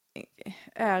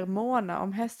är måna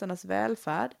om hästarnas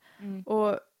välfärd.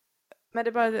 Men det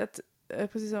är bara att,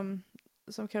 precis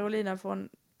som Carolina från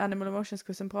Animal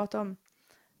Emotions-kursen pratar om,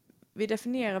 vi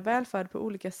definierar välfärd på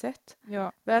olika sätt.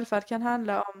 Ja. Välfärd kan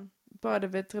handla om bara det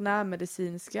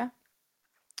veterinärmedicinska.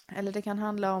 Eller det kan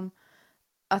handla om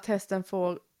att hästen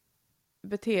får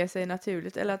bete sig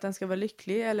naturligt. Eller att den ska vara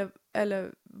lycklig.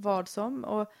 Eller vad som.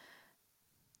 Och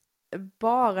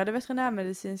bara det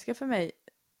veterinärmedicinska för mig,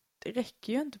 det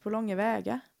räcker ju inte på långa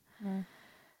vägar.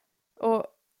 Och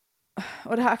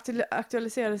det här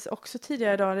aktualiserades också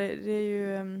tidigare idag.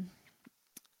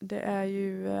 Det är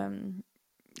ju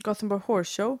Gothenburg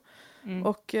Horse Show.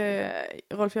 Och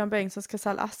Rolf-Göran Bengtssons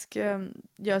Casall Ask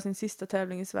gör sin sista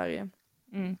tävling i Sverige.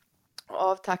 Och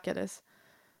avtackades.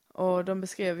 Och de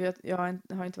beskrev ju, att jag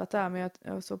har inte varit där, men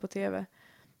jag såg på tv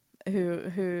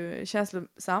hur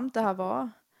känslosamt det här var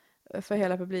för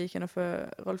hela publiken och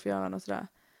för Rolf-Göran och sådär.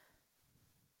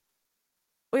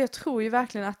 Och jag tror ju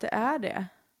verkligen att det är det.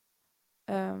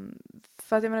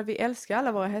 För att jag menar, vi älskar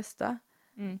alla våra hästar.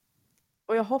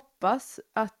 Och jag hoppas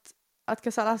att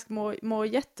Casall Ask mår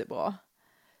jättebra.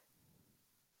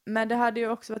 Men det hade ju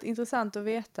också varit intressant att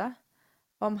veta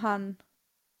om han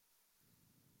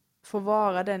får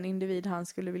vara den individ han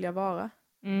skulle vilja vara.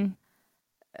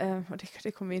 Och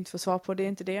det kommer vi inte få svar på, det är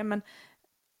inte det.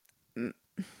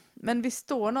 Men vi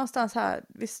står någonstans här,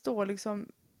 vi står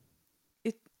liksom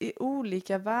i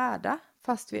olika världar,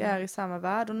 fast vi är i samma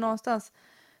värld. Och någonstans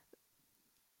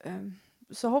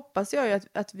så hoppas jag ju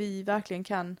att vi verkligen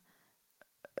kan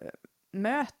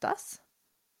mötas.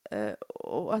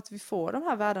 Och att vi får de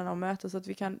här världarna att mötas, så att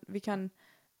vi kan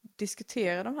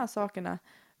diskutera de här sakerna,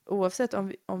 oavsett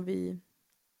om vi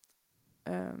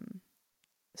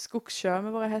skogskör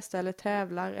med våra hästar eller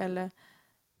tävlar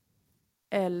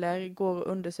eller går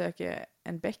och undersöker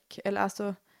en bäck. Eller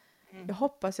alltså, jag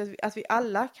hoppas att vi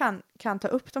alla kan ta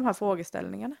upp de här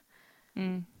frågeställningarna.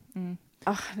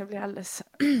 Det blir alldeles...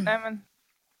 Nej, men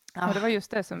det var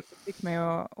just det som fick mig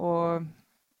att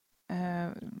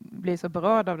bli så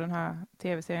berörd av den här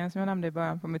tv-serien som jag nämnde i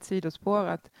början på mitt sidospår,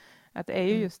 att det är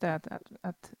ju just det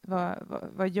att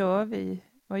vad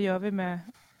gör vi med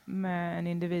en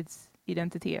individs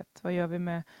identitet? Vad gör vi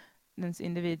med en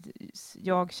individs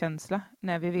jag-känsla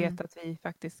när vi vet att vi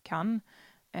faktiskt kan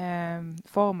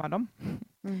forma dem?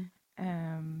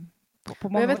 På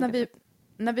många jag vet sätt.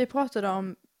 när vi pratade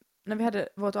om, när vi hade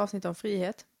vårt avsnitt om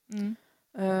frihet,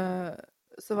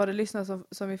 så var det lyssnare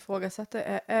som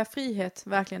ifrågasatte, är frihet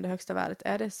verkligen det högsta värdet?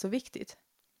 Är det så viktigt?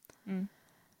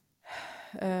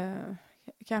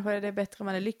 Kanske är det bättre om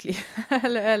man är lycklig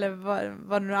eller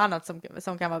vad det nu annat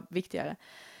som kan vara viktigare.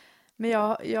 Men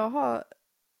jag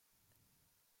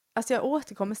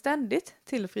återkommer ständigt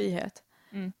till frihet.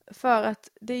 För att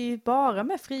det är ju bara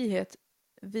med frihet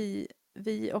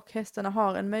vi och hästarna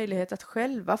har en möjlighet att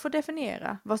själva få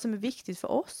definiera vad som är viktigt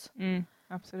för oss.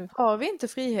 Absolut. Har vi inte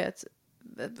frihet,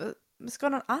 ska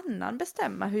någon annan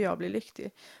bestämma hur jag blir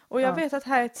lycklig? Och jag vet att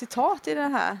här är ett citat i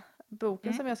den här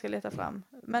boken som jag ska leta fram.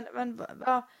 Men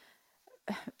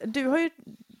du har ju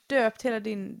döpt hela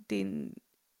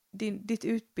ditt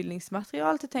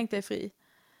utbildningsmaterial till Tänk dig fri.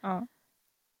 Ja.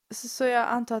 Så jag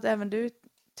antar att även du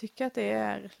tycker att det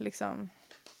är liksom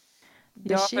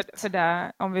the shit. För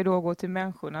där, om vi då går till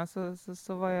människorna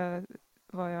så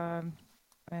vad jag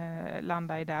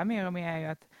landar i där mer och mer är ju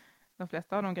att de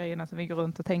flesta av de grejerna som vi går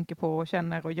runt och tänker på och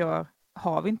känner och gör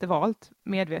har vi inte valt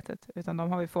medvetet, utan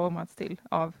de har vi formats till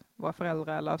av våra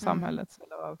föräldrar eller av samhället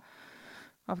eller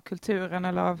av kulturen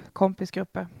eller av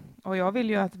kompisgrupper. Och jag vill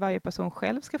ju att varje person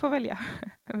själv ska få välja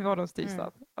vad de styrs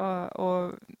av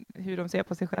och hur de ser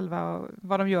på sig själva och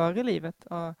vad de gör i livet.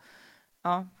 Och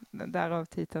ja, därav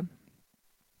titeln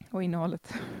och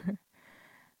innehållet.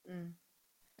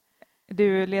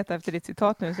 Du letar efter ditt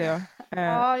citat nu, ser jag.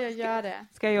 Ja, jag gör det.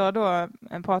 Ska jag då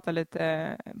prata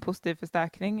lite positiv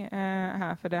förstärkning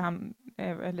här, för det han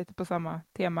är lite på samma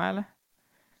tema, eller?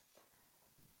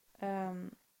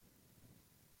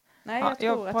 Nej, jag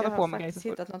tror att jag har faktiskt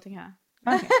hittat någonting här.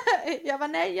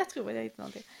 Okay. Jag tror att jag hittat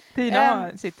någonting.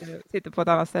 Tina sitter på ett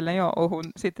annat ställe än jag, och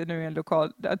hon sitter nu i en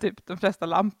lokal där typ de flesta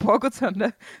lampor har gått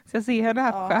sönder. Så jag ser henne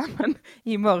här på skärmen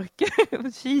i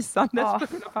mörker, kisandes.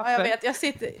 Ja, jag vet. Jag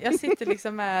sitter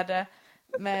liksom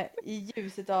med i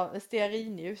ljuset av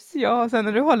stearinljus. Ja, och sen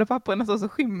när du håller papperna så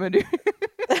skymmer du.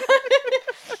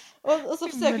 och så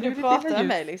försöker du prata med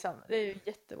mig liksom. Det är ju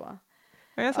jättebra.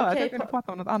 Men jag sa att jag kunde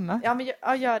prata om något annat. Ja, men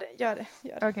gör det.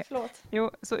 Okay. Förlåt.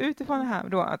 Jo, så utifrån det här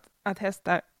då att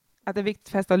det är viktigt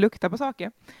för hästar att lukta på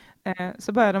saker,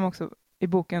 så börjar de också i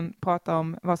boken prata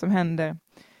om vad som händer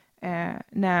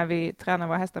när vi tränar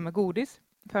våra hästar med godis.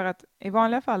 För att i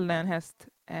vanliga fall när en häst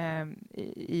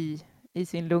i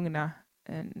sin lugna,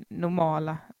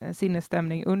 normala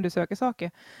sinnesstämning undersöker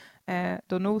saker,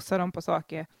 då nosar de på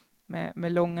saker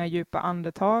med långa djupa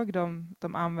andetag.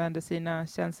 De använder sina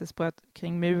känselspröt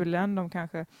kring mulen. De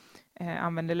kanske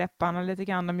använder läpparna lite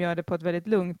grann. De gör det på ett väldigt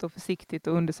lugnt och försiktigt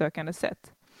och undersökande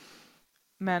sätt.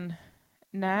 Men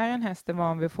när en häst är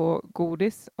van vid att få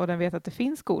godis och den vet att det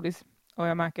finns godis, och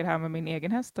jag märker det här med min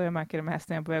egen häst och jag märker det med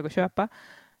hästen jag är på väg att köpa,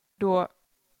 då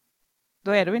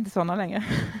är de inte sådana längre.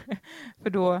 För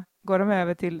då går de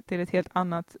över till ett helt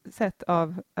annat sätt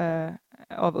av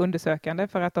undersökande,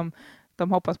 för att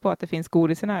de hoppas på att det finns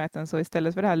godis i närheten. Så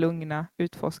istället för det här lugna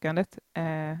utforskandet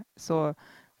så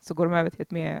går de över till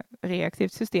ett mer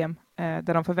reaktivt system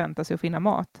där de förväntar sig att finna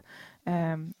mat.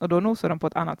 Och då nosar de på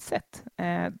ett annat sätt.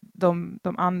 De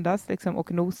andas liksom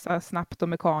och nosar snabbt och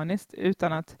mekaniskt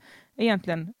utan att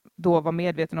egentligen då vara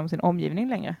medveten om sin omgivning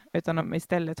längre. Utan de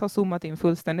istället har zoomat in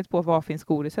fullständigt på var finns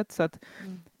godiset. Så att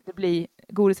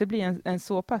godiset blir en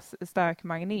så pass stark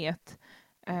magnet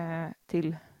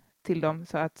till dem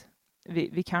så att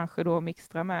vi kanske då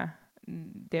mixtrar med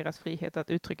deras frihet att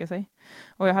uttrycka sig.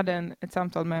 Och jag hade ett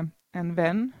samtal med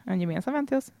en gemensam vän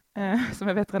till oss, som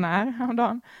är veterinär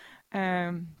häromdagen.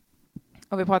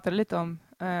 Och vi pratade lite om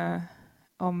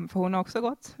för hon har också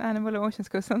gått Animal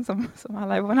Emotions-kursen som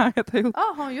alla i vår närhet har gjort.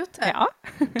 Ja, har hon gjort det? Ja.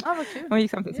 Vad kul. Hon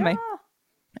gick samtidigt som mig.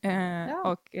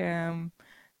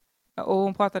 Och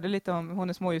hon pratade lite om, hon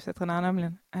är smådjursveterinär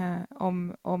nämligen,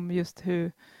 om just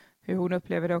hur hon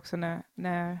upplever det också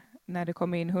när det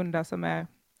kommer in hundar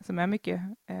som är mycket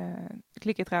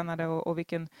klickertränade och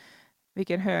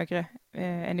vilken högre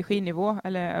energinivå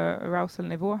eller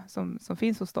arousal-nivå som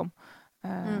finns hos dem.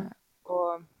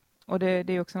 Och det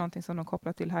är också någonting som de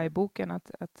kopplar till här i boken,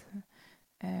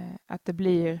 att det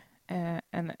blir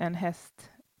en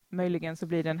häst, möjligen så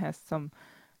blir det en häst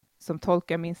som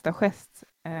tolkar minsta gest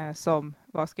som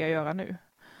vad ska jag göra nu?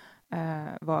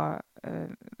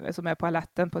 Som är på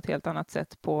alerten på ett helt annat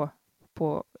sätt, på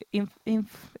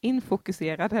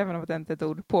infokuserad, även om det inte är ett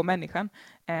ord, på människan.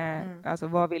 Alltså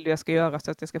vad vill du jag ska göra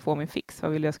så att jag ska få min fix?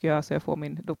 Vad vill jag ska göra så jag får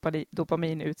min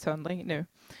dopaminutsöndring nu?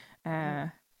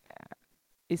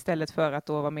 Istället för att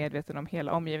då vara medveten om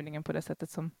hela omgivningen på det sättet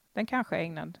som den kanske är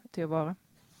ägnad till att vara.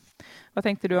 Vad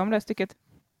tänkte du om det här stycket?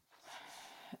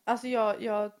 Alltså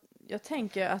jag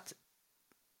tänker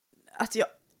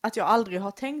att jag aldrig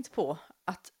har tänkt på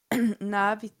att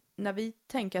när vi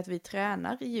tänker att vi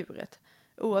tränar i djuret,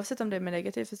 oavsett om det är med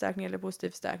negativ förstärkning eller positiv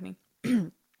förstärkning,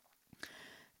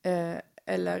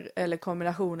 eller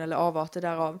kombination eller avarter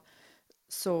därav,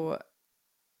 så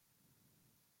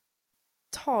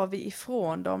tar vi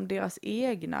ifrån dem deras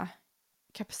egna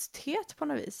kapacitet på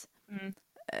något vis.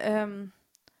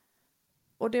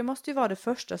 Och det måste ju vara det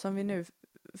första som vi nu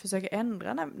försöker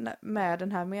ändra med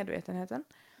den här medvetenheten.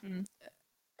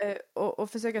 Och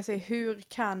försöka se hur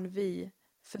kan vi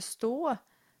förstå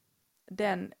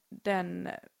den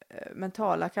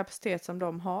mentala kapacitet som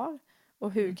de har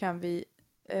och hur kan vi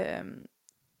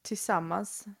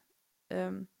tillsammans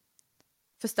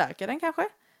förstärka den kanske,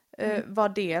 vara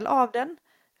del av den,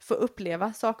 få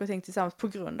uppleva saker och ting tillsammans på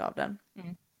grund av den.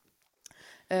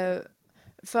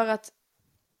 För att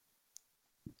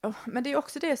men det är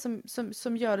också det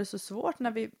som gör det så svårt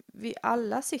när vi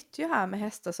alla sitter ju här med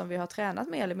hästar som vi har tränat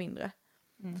mer eller mindre.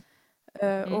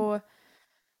 Och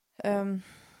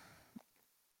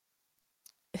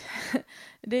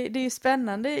det är ju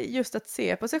spännande just att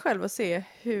se på sig själv och se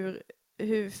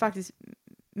hur faktiskt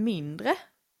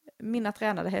mina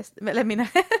tränade hästar, eller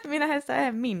mina hästar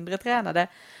är mindre tränade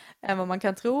än vad man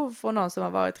kan tro från någon som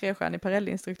har varit trestjärnig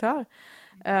parellinstruktör.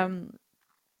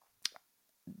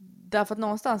 Därför att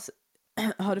någonstans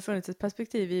har det funnits ett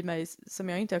perspektiv i mig som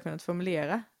jag inte har kunnat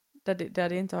formulera, där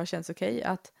det inte har känts okej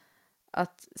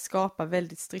att skapa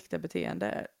väldigt strikta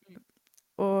beteende.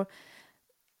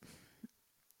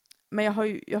 Men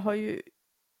jag har ju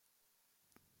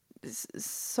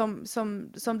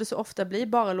som det så ofta blir,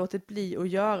 bara låtit bli att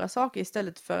göra saker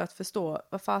istället för att förstå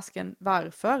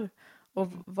varför och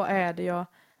vad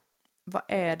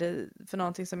är det för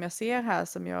någonting som jag ser här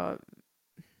som jag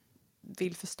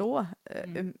vill förstå,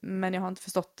 men jag har inte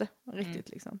förstått det riktigt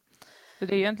liksom. Så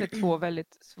det är egentligen två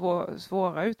väldigt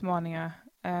svåra utmaningar.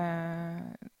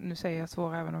 Nu säger jag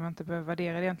svåra även om jag inte behöver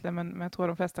värdera det egentligen, men jag tror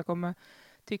de flesta kommer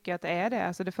tycka att det är det.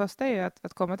 Alltså det första är ju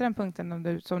att komma till den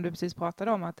punkten som du precis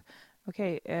pratade om, att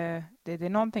okej, det är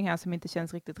någonting här som inte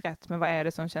känns riktigt rätt, men vad är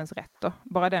det som känns rätt då?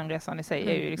 Bara den resan i sig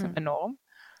är ju liksom enorm.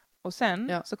 Och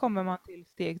sen så kommer man till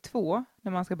steg 2,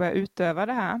 när man ska börja utöva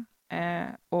det här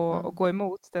och gå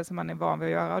emot det som man är van vid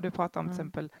att göra. Och du pratar om till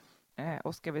exempel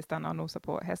Oskar vill stanna och nosa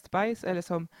på hästbajs, eller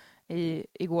som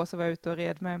igår så var jag ute och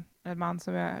red med en man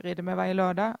som jag rider med varje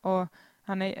lördag, och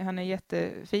han är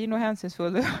jättefin och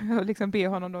hänsynsfull och liksom ber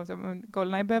honom då,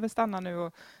 Goldeneye behöver stanna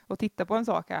nu och titta på en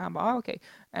sak här. Han bara, okej.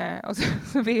 Och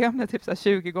så ber jag om det typ så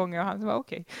 20 gånger och han så bara,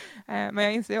 okej. Men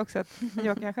jag inser också att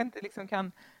jag kanske inte liksom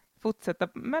kan fortsätta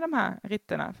med de här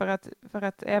ritterna, för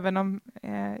att även om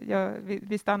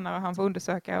vi stannar och han får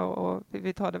undersöka och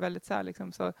vi tar det väldigt så här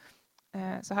liksom, så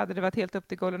hade det varit helt upp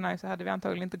till Goldeneye så hade vi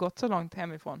antagligen inte gått så långt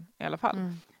hemifrån i alla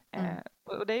fall.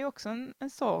 Och det är ju också en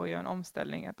sorg och en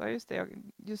omställning att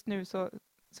just nu så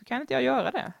kan inte jag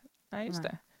göra det. Nej, just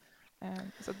det.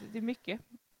 Så det är mycket.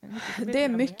 Det är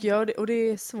mycket och det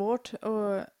är svårt.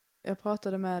 Och jag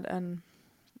pratade med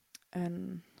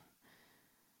en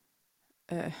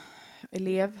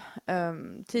elev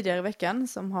tidigare i veckan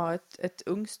som har ett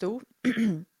ungsto.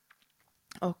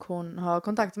 Och hon har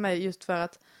kontaktat mig just för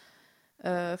att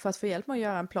få hjälp med att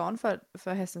göra en plan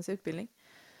för hästens utbildning.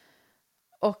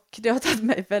 Och det har tagit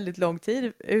mig väldigt lång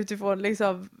tid utifrån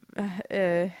liksom,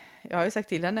 jag har ju sagt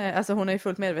till henne, alltså hon är ju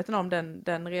fullt medveten om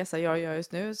den resa jag gör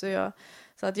just nu, så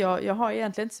att jag har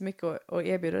egentligen inte så mycket att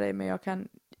erbjuda dig, men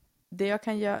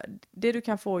det du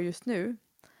kan få just nu,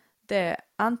 det är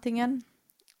antingen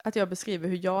att jag beskriver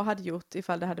hur jag hade gjort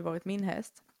ifall det hade varit min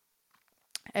häst,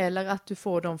 eller att du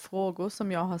får de frågor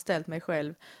som jag har ställt mig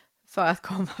själv för att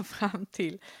komma fram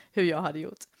till hur jag hade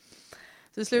gjort.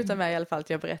 Så det slutar med i alla fall att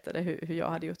jag berättade hur jag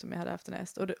hade gjort om jag hade haft en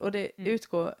häst. Och det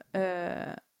utgår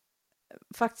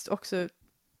faktiskt också,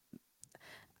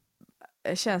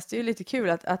 känns det ju lite kul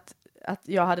att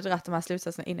jag hade dratt de här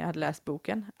slutsatserna innan jag hade läst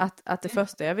boken. Att det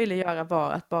första jag ville göra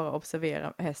var att bara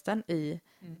observera hästen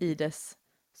i dess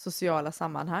sociala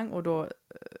sammanhang. Och då,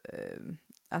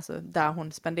 alltså där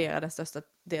hon spenderar den största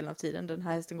delen av tiden. Den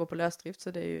här hästen går på lösdrift,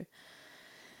 så det är ju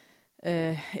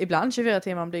ibland 24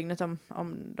 timmar om dygnet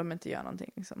om de inte gör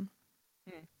någonting liksom.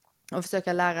 Och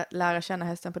försöka lära känna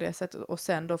hästen på det sättet, och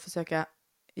sen då försöka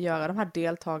göra de här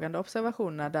deltagande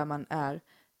observationerna där man är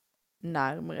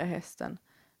närmare hästen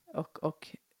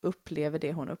och upplever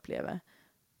det hon upplever,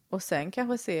 och sen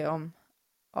kanske se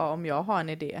om jag har en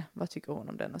idé, vad tycker hon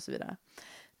om den och så vidare.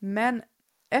 Men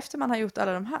efter man har gjort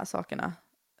alla de här sakerna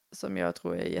som jag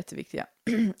tror är jätteviktiga,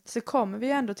 så kommer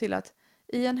vi ändå till att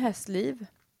i en hästs liv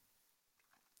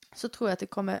så tror jag att det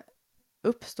kommer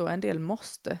uppstå en del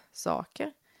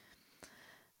måste-saker.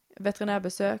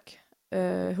 Veterinärbesök,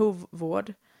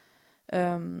 hovvård,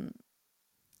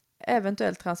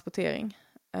 eventuell transportering.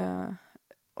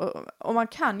 Och man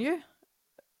kan ju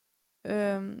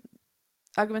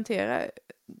argumentera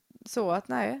så att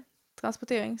nej,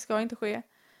 transportering ska inte ske.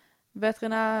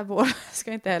 Veterinärvård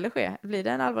ska inte heller ske. Blir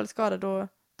det en allvarlig skada,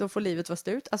 då får livet vara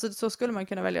slut. Alltså så skulle man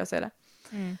kunna välja att se det.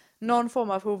 Någon form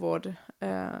av hovvård,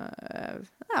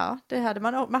 ja, det hade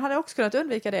man hade också kunnat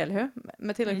undvika det, eller hur?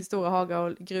 Med tillräckligt stora hagar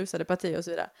och grusade partier och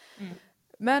så vidare.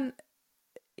 Men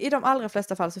i de allra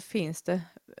flesta fall så finns det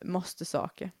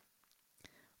måste-saker.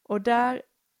 Och där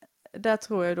där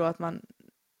tror jag då att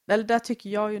eller där tycker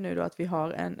jag ju nu då att vi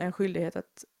har en skyldighet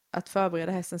att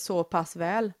förbereda hästen så pass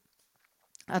väl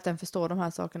att den förstår de här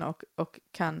sakerna och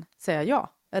kan säga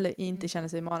ja, eller inte känner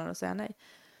sig manad att säga nej.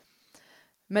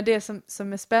 Men det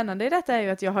som är spännande i detta är ju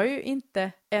att jag har ju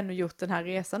inte ännu gjort den här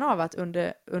resan av att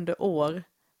under år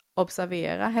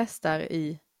observera hästar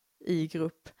i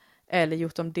grupp eller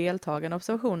gjort de deltagande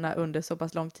observationerna under så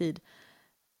pass lång tid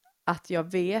att jag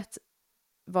vet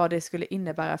vad det skulle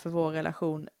innebära för vår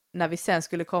relation när vi sen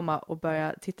skulle komma och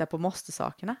börja titta på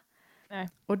måste-sakerna. Nej.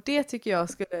 Och det tycker jag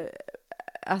skulle,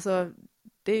 alltså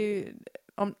det är ju,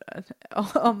 om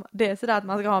det är sådär att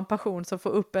man ska ha en passion som får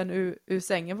upp en ur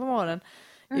sängen på morgonen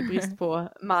i brist på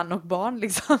man och barn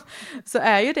liksom, så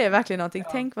är ju det verkligen någonting.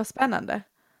 Ja. Tänk vad spännande.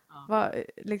 Ja.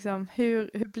 Liksom,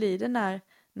 hur blir det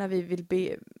när vi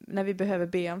vill när vi behöver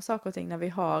be om saker och ting, när vi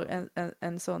har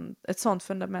ett sånt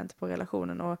fundament på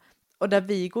relationen och där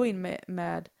vi går in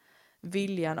med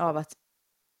viljan av att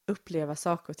uppleva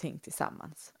saker och ting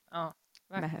tillsammans. Ja,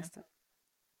 med hästen.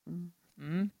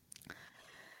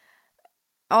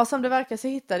 Ja, som det verkar så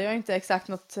hittade jag inte exakt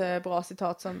något bra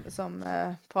citat som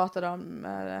pratade om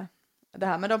det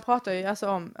här. Men de pratar ju alltså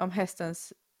om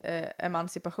hästens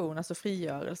emancipation, alltså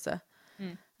frigörelse.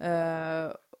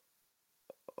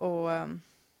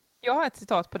 Jag har ett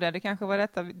citat på det. Det kanske var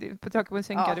detta. På tak på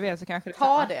synka, du vet, så kanske det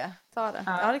ta det.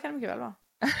 Ja, det kan mycket väl vara.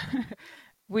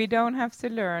 We don't have to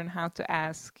learn how to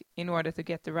ask in order to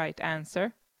get the right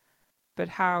answer, but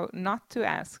how not to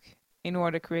ask in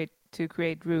order to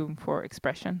create room for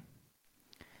expression.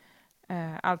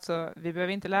 Alltså, vi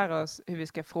behöver inte lära oss hur vi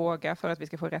ska fråga för att vi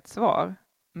ska få rätt svar,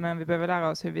 men vi behöver lära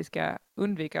oss hur vi ska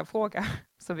undvika att fråga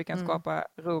så vi kan skapa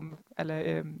rum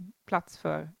eller plats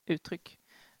för uttryck.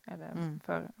 Eller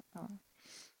för,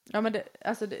 ja, men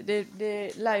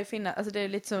det lär ju finnas, alltså det är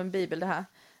lite som en bibel det här,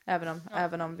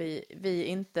 även om vi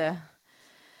inte,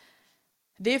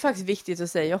 det är ju faktiskt viktigt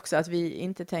att säga också att vi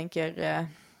inte tänker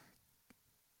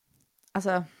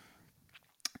alltså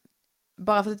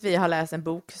bara för att vi har läst en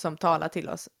bok som talar till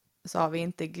oss så har vi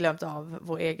inte glömt av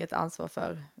vår eget ansvar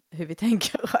för hur vi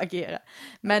tänker och agerar.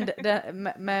 Men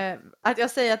med att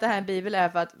jag säger att det här är en bibel är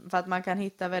för att man kan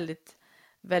hitta väldigt,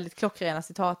 väldigt klockrena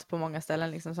citat på många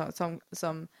ställen liksom,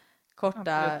 som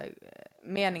korta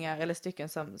meningar eller stycken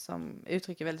som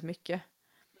uttrycker väldigt mycket.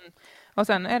 Och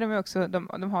sen är de också,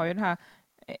 de har ju det här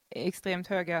extremt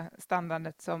höga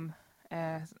standardet som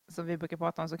vi brukar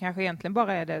prata om, så kanske egentligen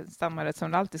bara är det standardet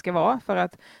som det alltid ska vara, för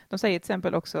att de säger till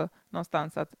exempel också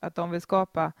någonstans att de vill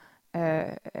skapa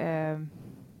en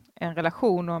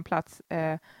relation och en plats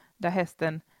där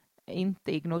hästen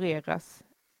inte ignoreras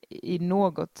i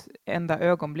något enda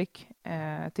ögonblick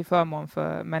till förmån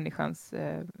för människans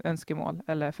önskemål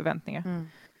eller förväntningar.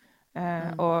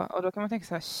 Och då kan man tänka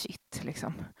så här, shit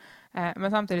liksom.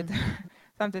 Men samtidigt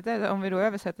är det, om vi då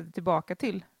översätter det tillbaka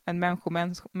till en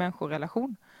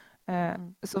människorelation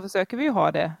så försöker vi ju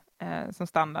ha det som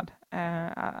standard.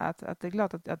 Att det är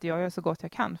klart att jag gör så gott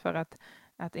jag kan för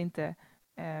att inte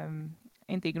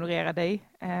ignorera dig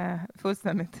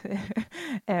fullständigt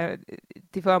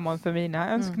till förmån för mina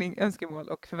önskemål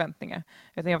och förväntningar.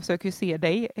 Utan jag försöker ju se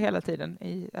dig hela tiden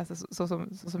alltså, så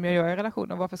som jag gör i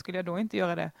relationen. Varför skulle jag då inte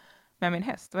göra det med min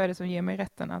häst? Vad är det som ger mig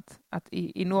rätten att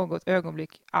i något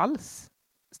ögonblick alls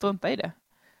strunta i det?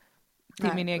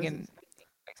 Till min egen...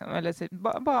 Liksom,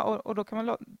 eller, bara, och då kan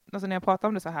man... Alltså när jag pratar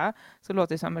om det så här så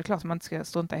låter det som att klart man inte ska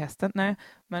strunta i hästen. Nej,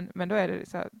 men då är det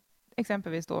så här,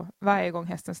 exempelvis då, varje gång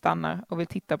hästen stannar och vill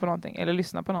titta på någonting eller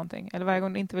lyssna på någonting, eller varje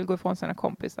gång den inte vill gå ifrån sina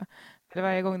kompisar, eller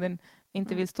varje gång den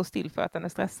inte vill stå still för att den är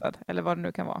stressad, eller vad det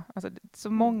nu kan vara. Alltså, så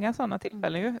många sådana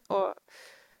tillfällen ju, och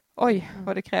oj,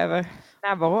 vad det kräver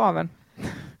närvaro av en.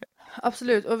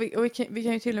 Absolut, och vi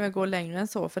kan ju till och med gå längre än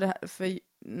så, för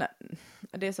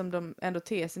det som de ändå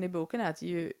tesen i boken är att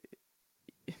ju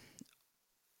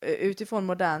utifrån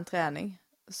modern träning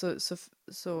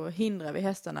så hindrar vi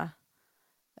hästarna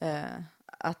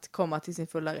att komma till sin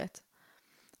fulla rätt.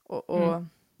 Och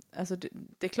alltså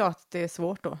det är klart att det är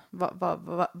svårt då.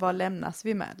 Vad lämnas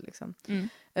vi med liksom?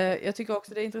 Jag tycker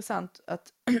också det är intressant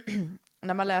att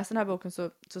när man läser den här boken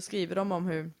så skriver de om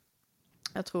hur,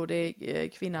 jag tror det är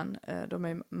kvinnan, de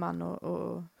är man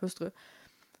och hustru,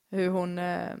 hur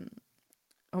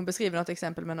hon beskriver något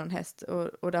exempel med någon häst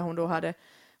och där hon då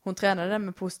hon tränade den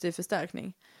med positiv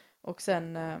förstärkning, och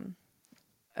sen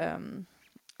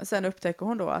upptäcker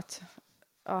hon då att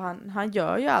han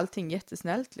gör ju allting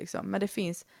jättesnällt liksom, men det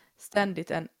finns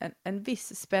ständigt en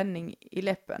viss spänning i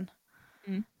läppen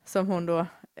som hon då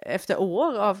efter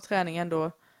år av träning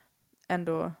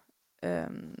ändå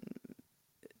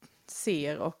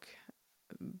ser och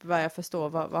börjar förstå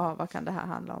vad kan det här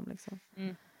handla om liksom.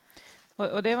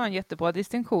 Och det var en jättebra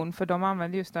distinktion, för de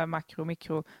använder just det här makro- och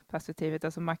mikroperspektivet,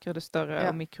 alltså makro det större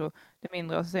och mikro det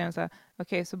mindre. Och så säger de så här,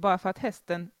 okej, så bara för att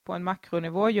hästen på en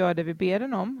makronivå gör det vi ber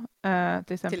den om,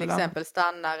 till exempel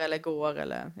stannar eller går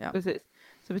eller precis,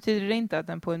 så betyder det inte att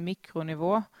den på en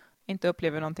mikronivå inte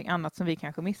upplever någonting annat som vi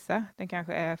kanske missar. Den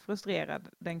kanske är frustrerad,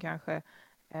 den kanske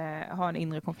har en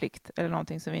inre konflikt eller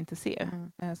någonting som vi inte ser.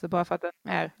 Så bara för att den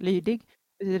är lydig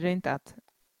betyder det inte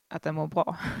att den mår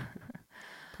bra.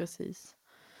 Precis.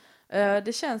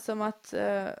 Det känns som att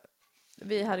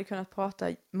vi hade kunnat prata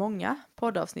många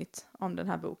poddavsnitt om den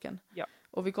här boken. Ja.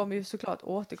 Och vi kommer ju såklart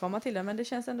återkomma till den, men det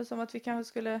känns ändå som att vi kanske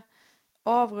skulle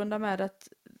avrunda med att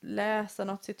läsa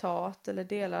något citat eller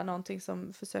dela någonting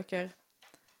som försöker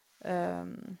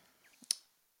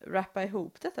rappa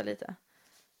ihop detta lite.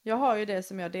 Jag har ju det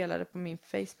som jag delade på min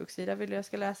Facebook-sida. Vill du jag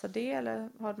ska läsa det, eller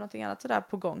har du någonting annat sådär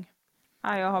på gång?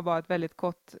 Ja, jag har bara ett väldigt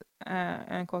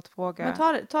en kort fråga.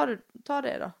 Men ta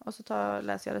det då, och så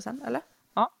läser jag det sen, eller?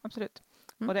 Ja, absolut.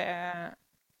 Och det är: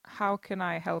 How can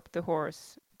I help the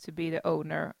horse to be the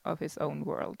owner of his own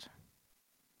world?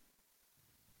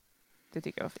 Det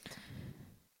tycker jag var fint.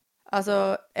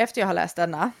 Alltså, efter jag har läst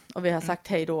denna och vi har sagt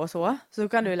hej då och så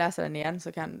kan du läsa den igen,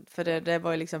 för det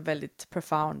var ju liksom väldigt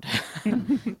profound.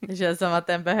 Det känns som att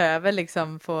den behöver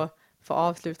liksom få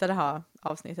avsluta det här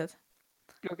avsnittet.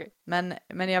 Okay.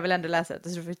 Men jag vill ändå läsa det,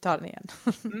 så du får ta den igen.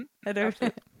 Är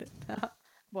det ja,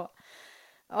 bra.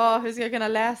 Ja, hur ska jag kunna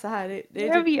läsa här? Det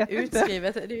är typ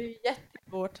utskrivet. Det är ju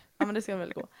jättesvårt. Ja, men det ska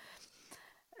väl gå.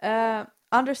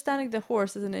 Understanding the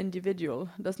horse as an individual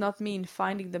does not mean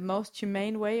finding the most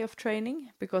humane way of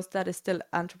training, because that is still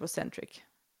anthropocentric.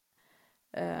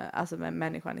 Alltså med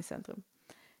människan i centrum.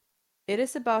 It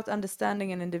is about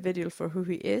understanding an individual for who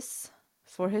he is,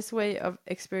 for his way of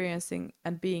experiencing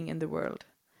and being in the world.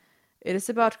 It is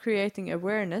about creating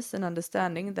awareness and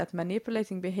understanding that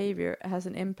manipulating behavior has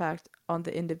an impact on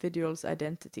the individual's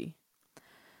identity.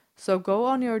 So go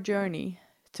on your journey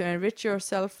to enrich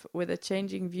yourself with a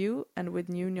changing view and with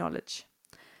new knowledge.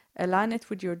 Align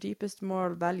it with your deepest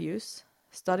moral values,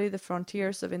 study the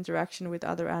frontiers of interaction with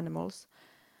other animals,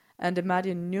 and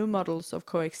imagine new models of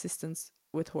coexistence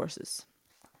with horses.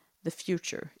 The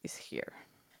future is here.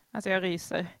 Alltså jag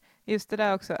ryser. Just det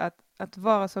där också, att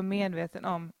vara så medveten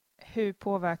om hur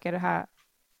påverkar det här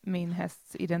min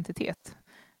hästs identitet.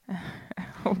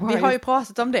 Vi har ju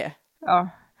pratat om det. Ja.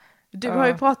 Du har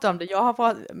ju pratat om det.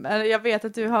 Jag vet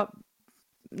att du har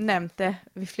nämnt det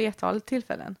vid flertalet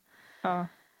tillfällen. Ja.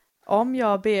 Om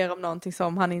jag ber om någonting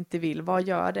som han inte vill, vad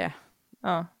gör det?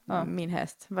 Ja. Min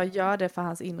häst. Vad gör det för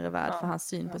hans inre värld, för hans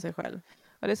syn på sig själv?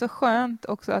 Och det är så skönt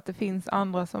också att det finns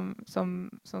andra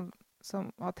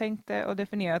som har tänkt det och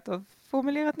definierat och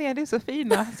formulerat ner det i så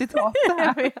fina citat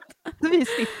här. Så vi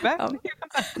slipper. Ja.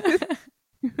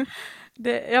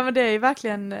 Men det är ju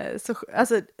verkligen så,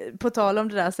 alltså, på tal om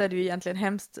det där, så är det ju egentligen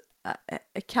hemskt.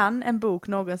 Kan en bok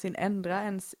någonsin ändra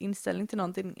ens inställning till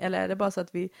någonting, eller är det bara så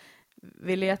att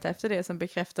vi letar efter det som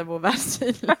bekräftar vår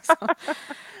världssyn liksom?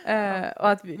 Och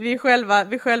att vi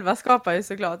själva skapar ju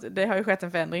såklart, det har ju skett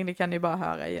en förändring, det kan ni bara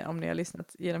höra om ni har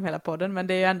lyssnat genom hela podden, men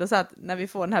det är ju ändå så att när vi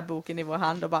får den här boken i vår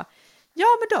hand och bara, ja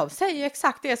men de säger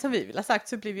exakt det som vi vill ha sagt,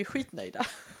 så blir vi skitnöjda.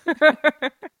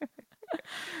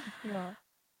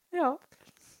 Ja.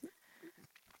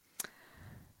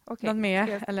 Okay. Något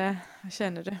mer, eller vad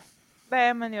känner du?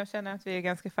 Nej, men jag känner att vi är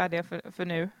ganska färdiga för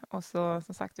nu. Och så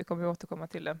som sagt, vi kommer återkomma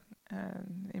till det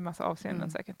i massa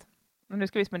avseenden säkert. Men nu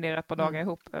ska vi spendera ett par dagar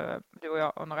ihop, du och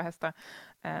jag och några hästar.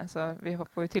 Så vi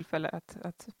får ju tillfälle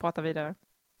att prata vidare.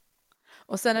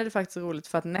 Och sen är det faktiskt roligt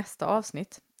för att nästa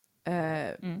avsnitt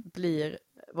blir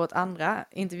vårt andra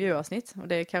intervjuavsnitt. Och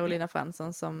det är Carolina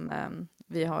Fransson som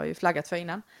vi har ju flaggat för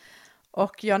innan.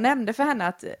 Och jag nämnde för henne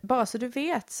att bara så du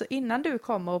vet, så innan du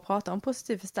kommer och pratar om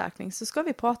positiv förstärkning, så ska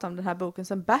vi prata om den här boken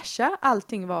som bashar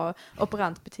allting vad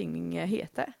operant betingning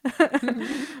heter.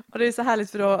 Och det är så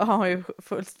härligt, för då har hon ju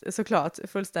såklart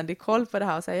fullständig koll på det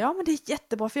här och säger, ja men det är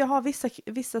jättebra, för jag har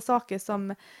vissa saker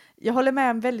som jag håller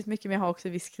med om väldigt mycket, men jag har också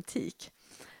viss kritik.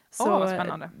 Så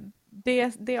spännande.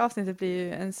 Det avsnittet blir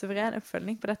ju en suverän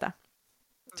uppföljning på detta,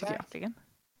 tycker verkligen.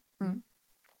 Jag.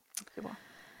 Det är bra.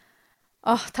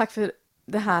 Tack för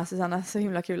det här, Susanna. Så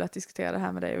himla kul att diskutera det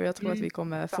här med dig, och jag tror att vi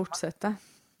kommer fortsätta.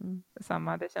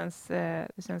 Samma. Det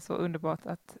känns så underbart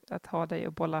att ha dig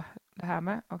och bolla det här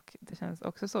med, och det känns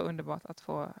också så underbart att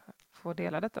få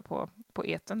dela detta på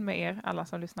etern med er alla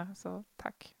som lyssnar, så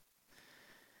tack.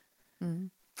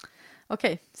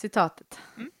 Okej, citatet.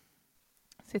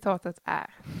 Citatet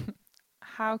är: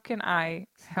 How can I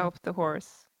help the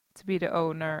horse to be the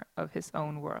owner of his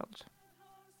own world?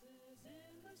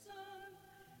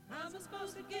 I'm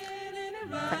supposed to get in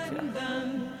Tack för det.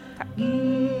 Tack.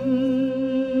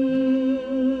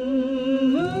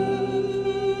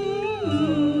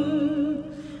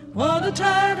 All the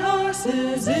tired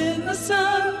horses in the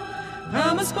sun. How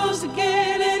am I supposed to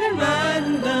get in and ride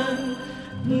and done?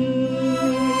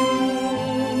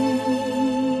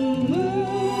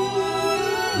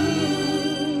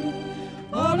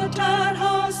 All the tired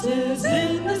horses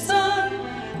in the sun.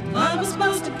 How am I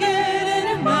supposed to get in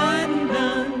and ride and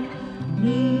done?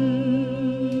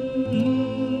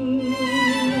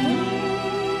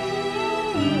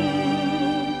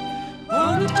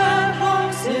 All the tired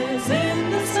horses in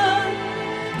the sun.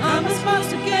 I'm supposed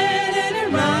to get in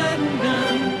and ride and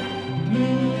done.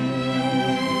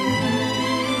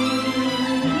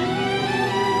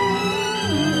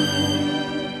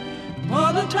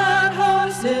 All the tired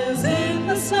horses in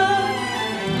the sun.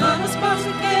 I'm supposed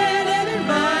to get in and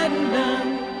ride and done.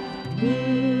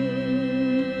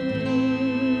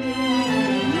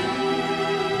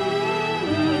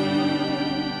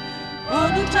 All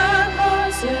the tired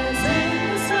horses in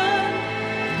the sun.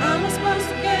 I'm supposed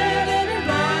to get in and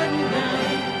ride and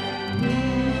done.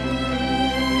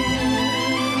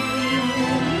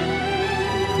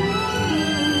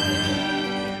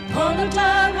 All the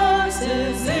tired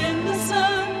horses in the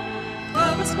sun.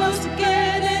 I'm supposed to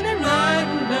get in and ride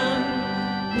and done.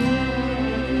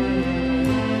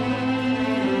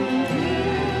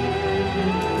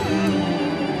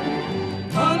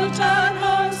 All the tired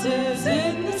horses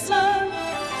in the sun.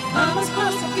 I'm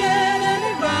supposed to get in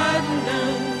and ride and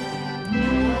done.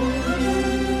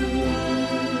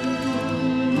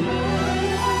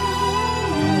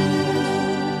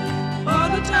 All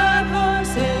the tired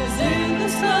horses in the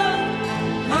sun.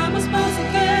 I'm supposed to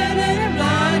get in and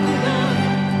ride and done.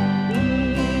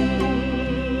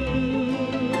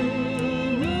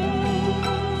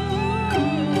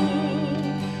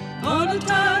 All the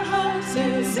tired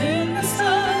horses in the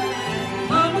sun.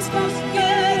 I'm supposed to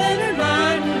get in and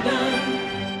ride and done.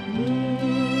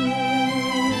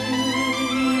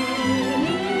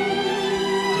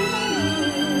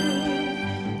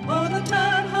 All the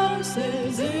tired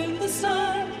horses in the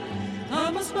sun.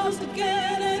 I'm supposed to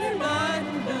get in and ride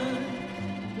and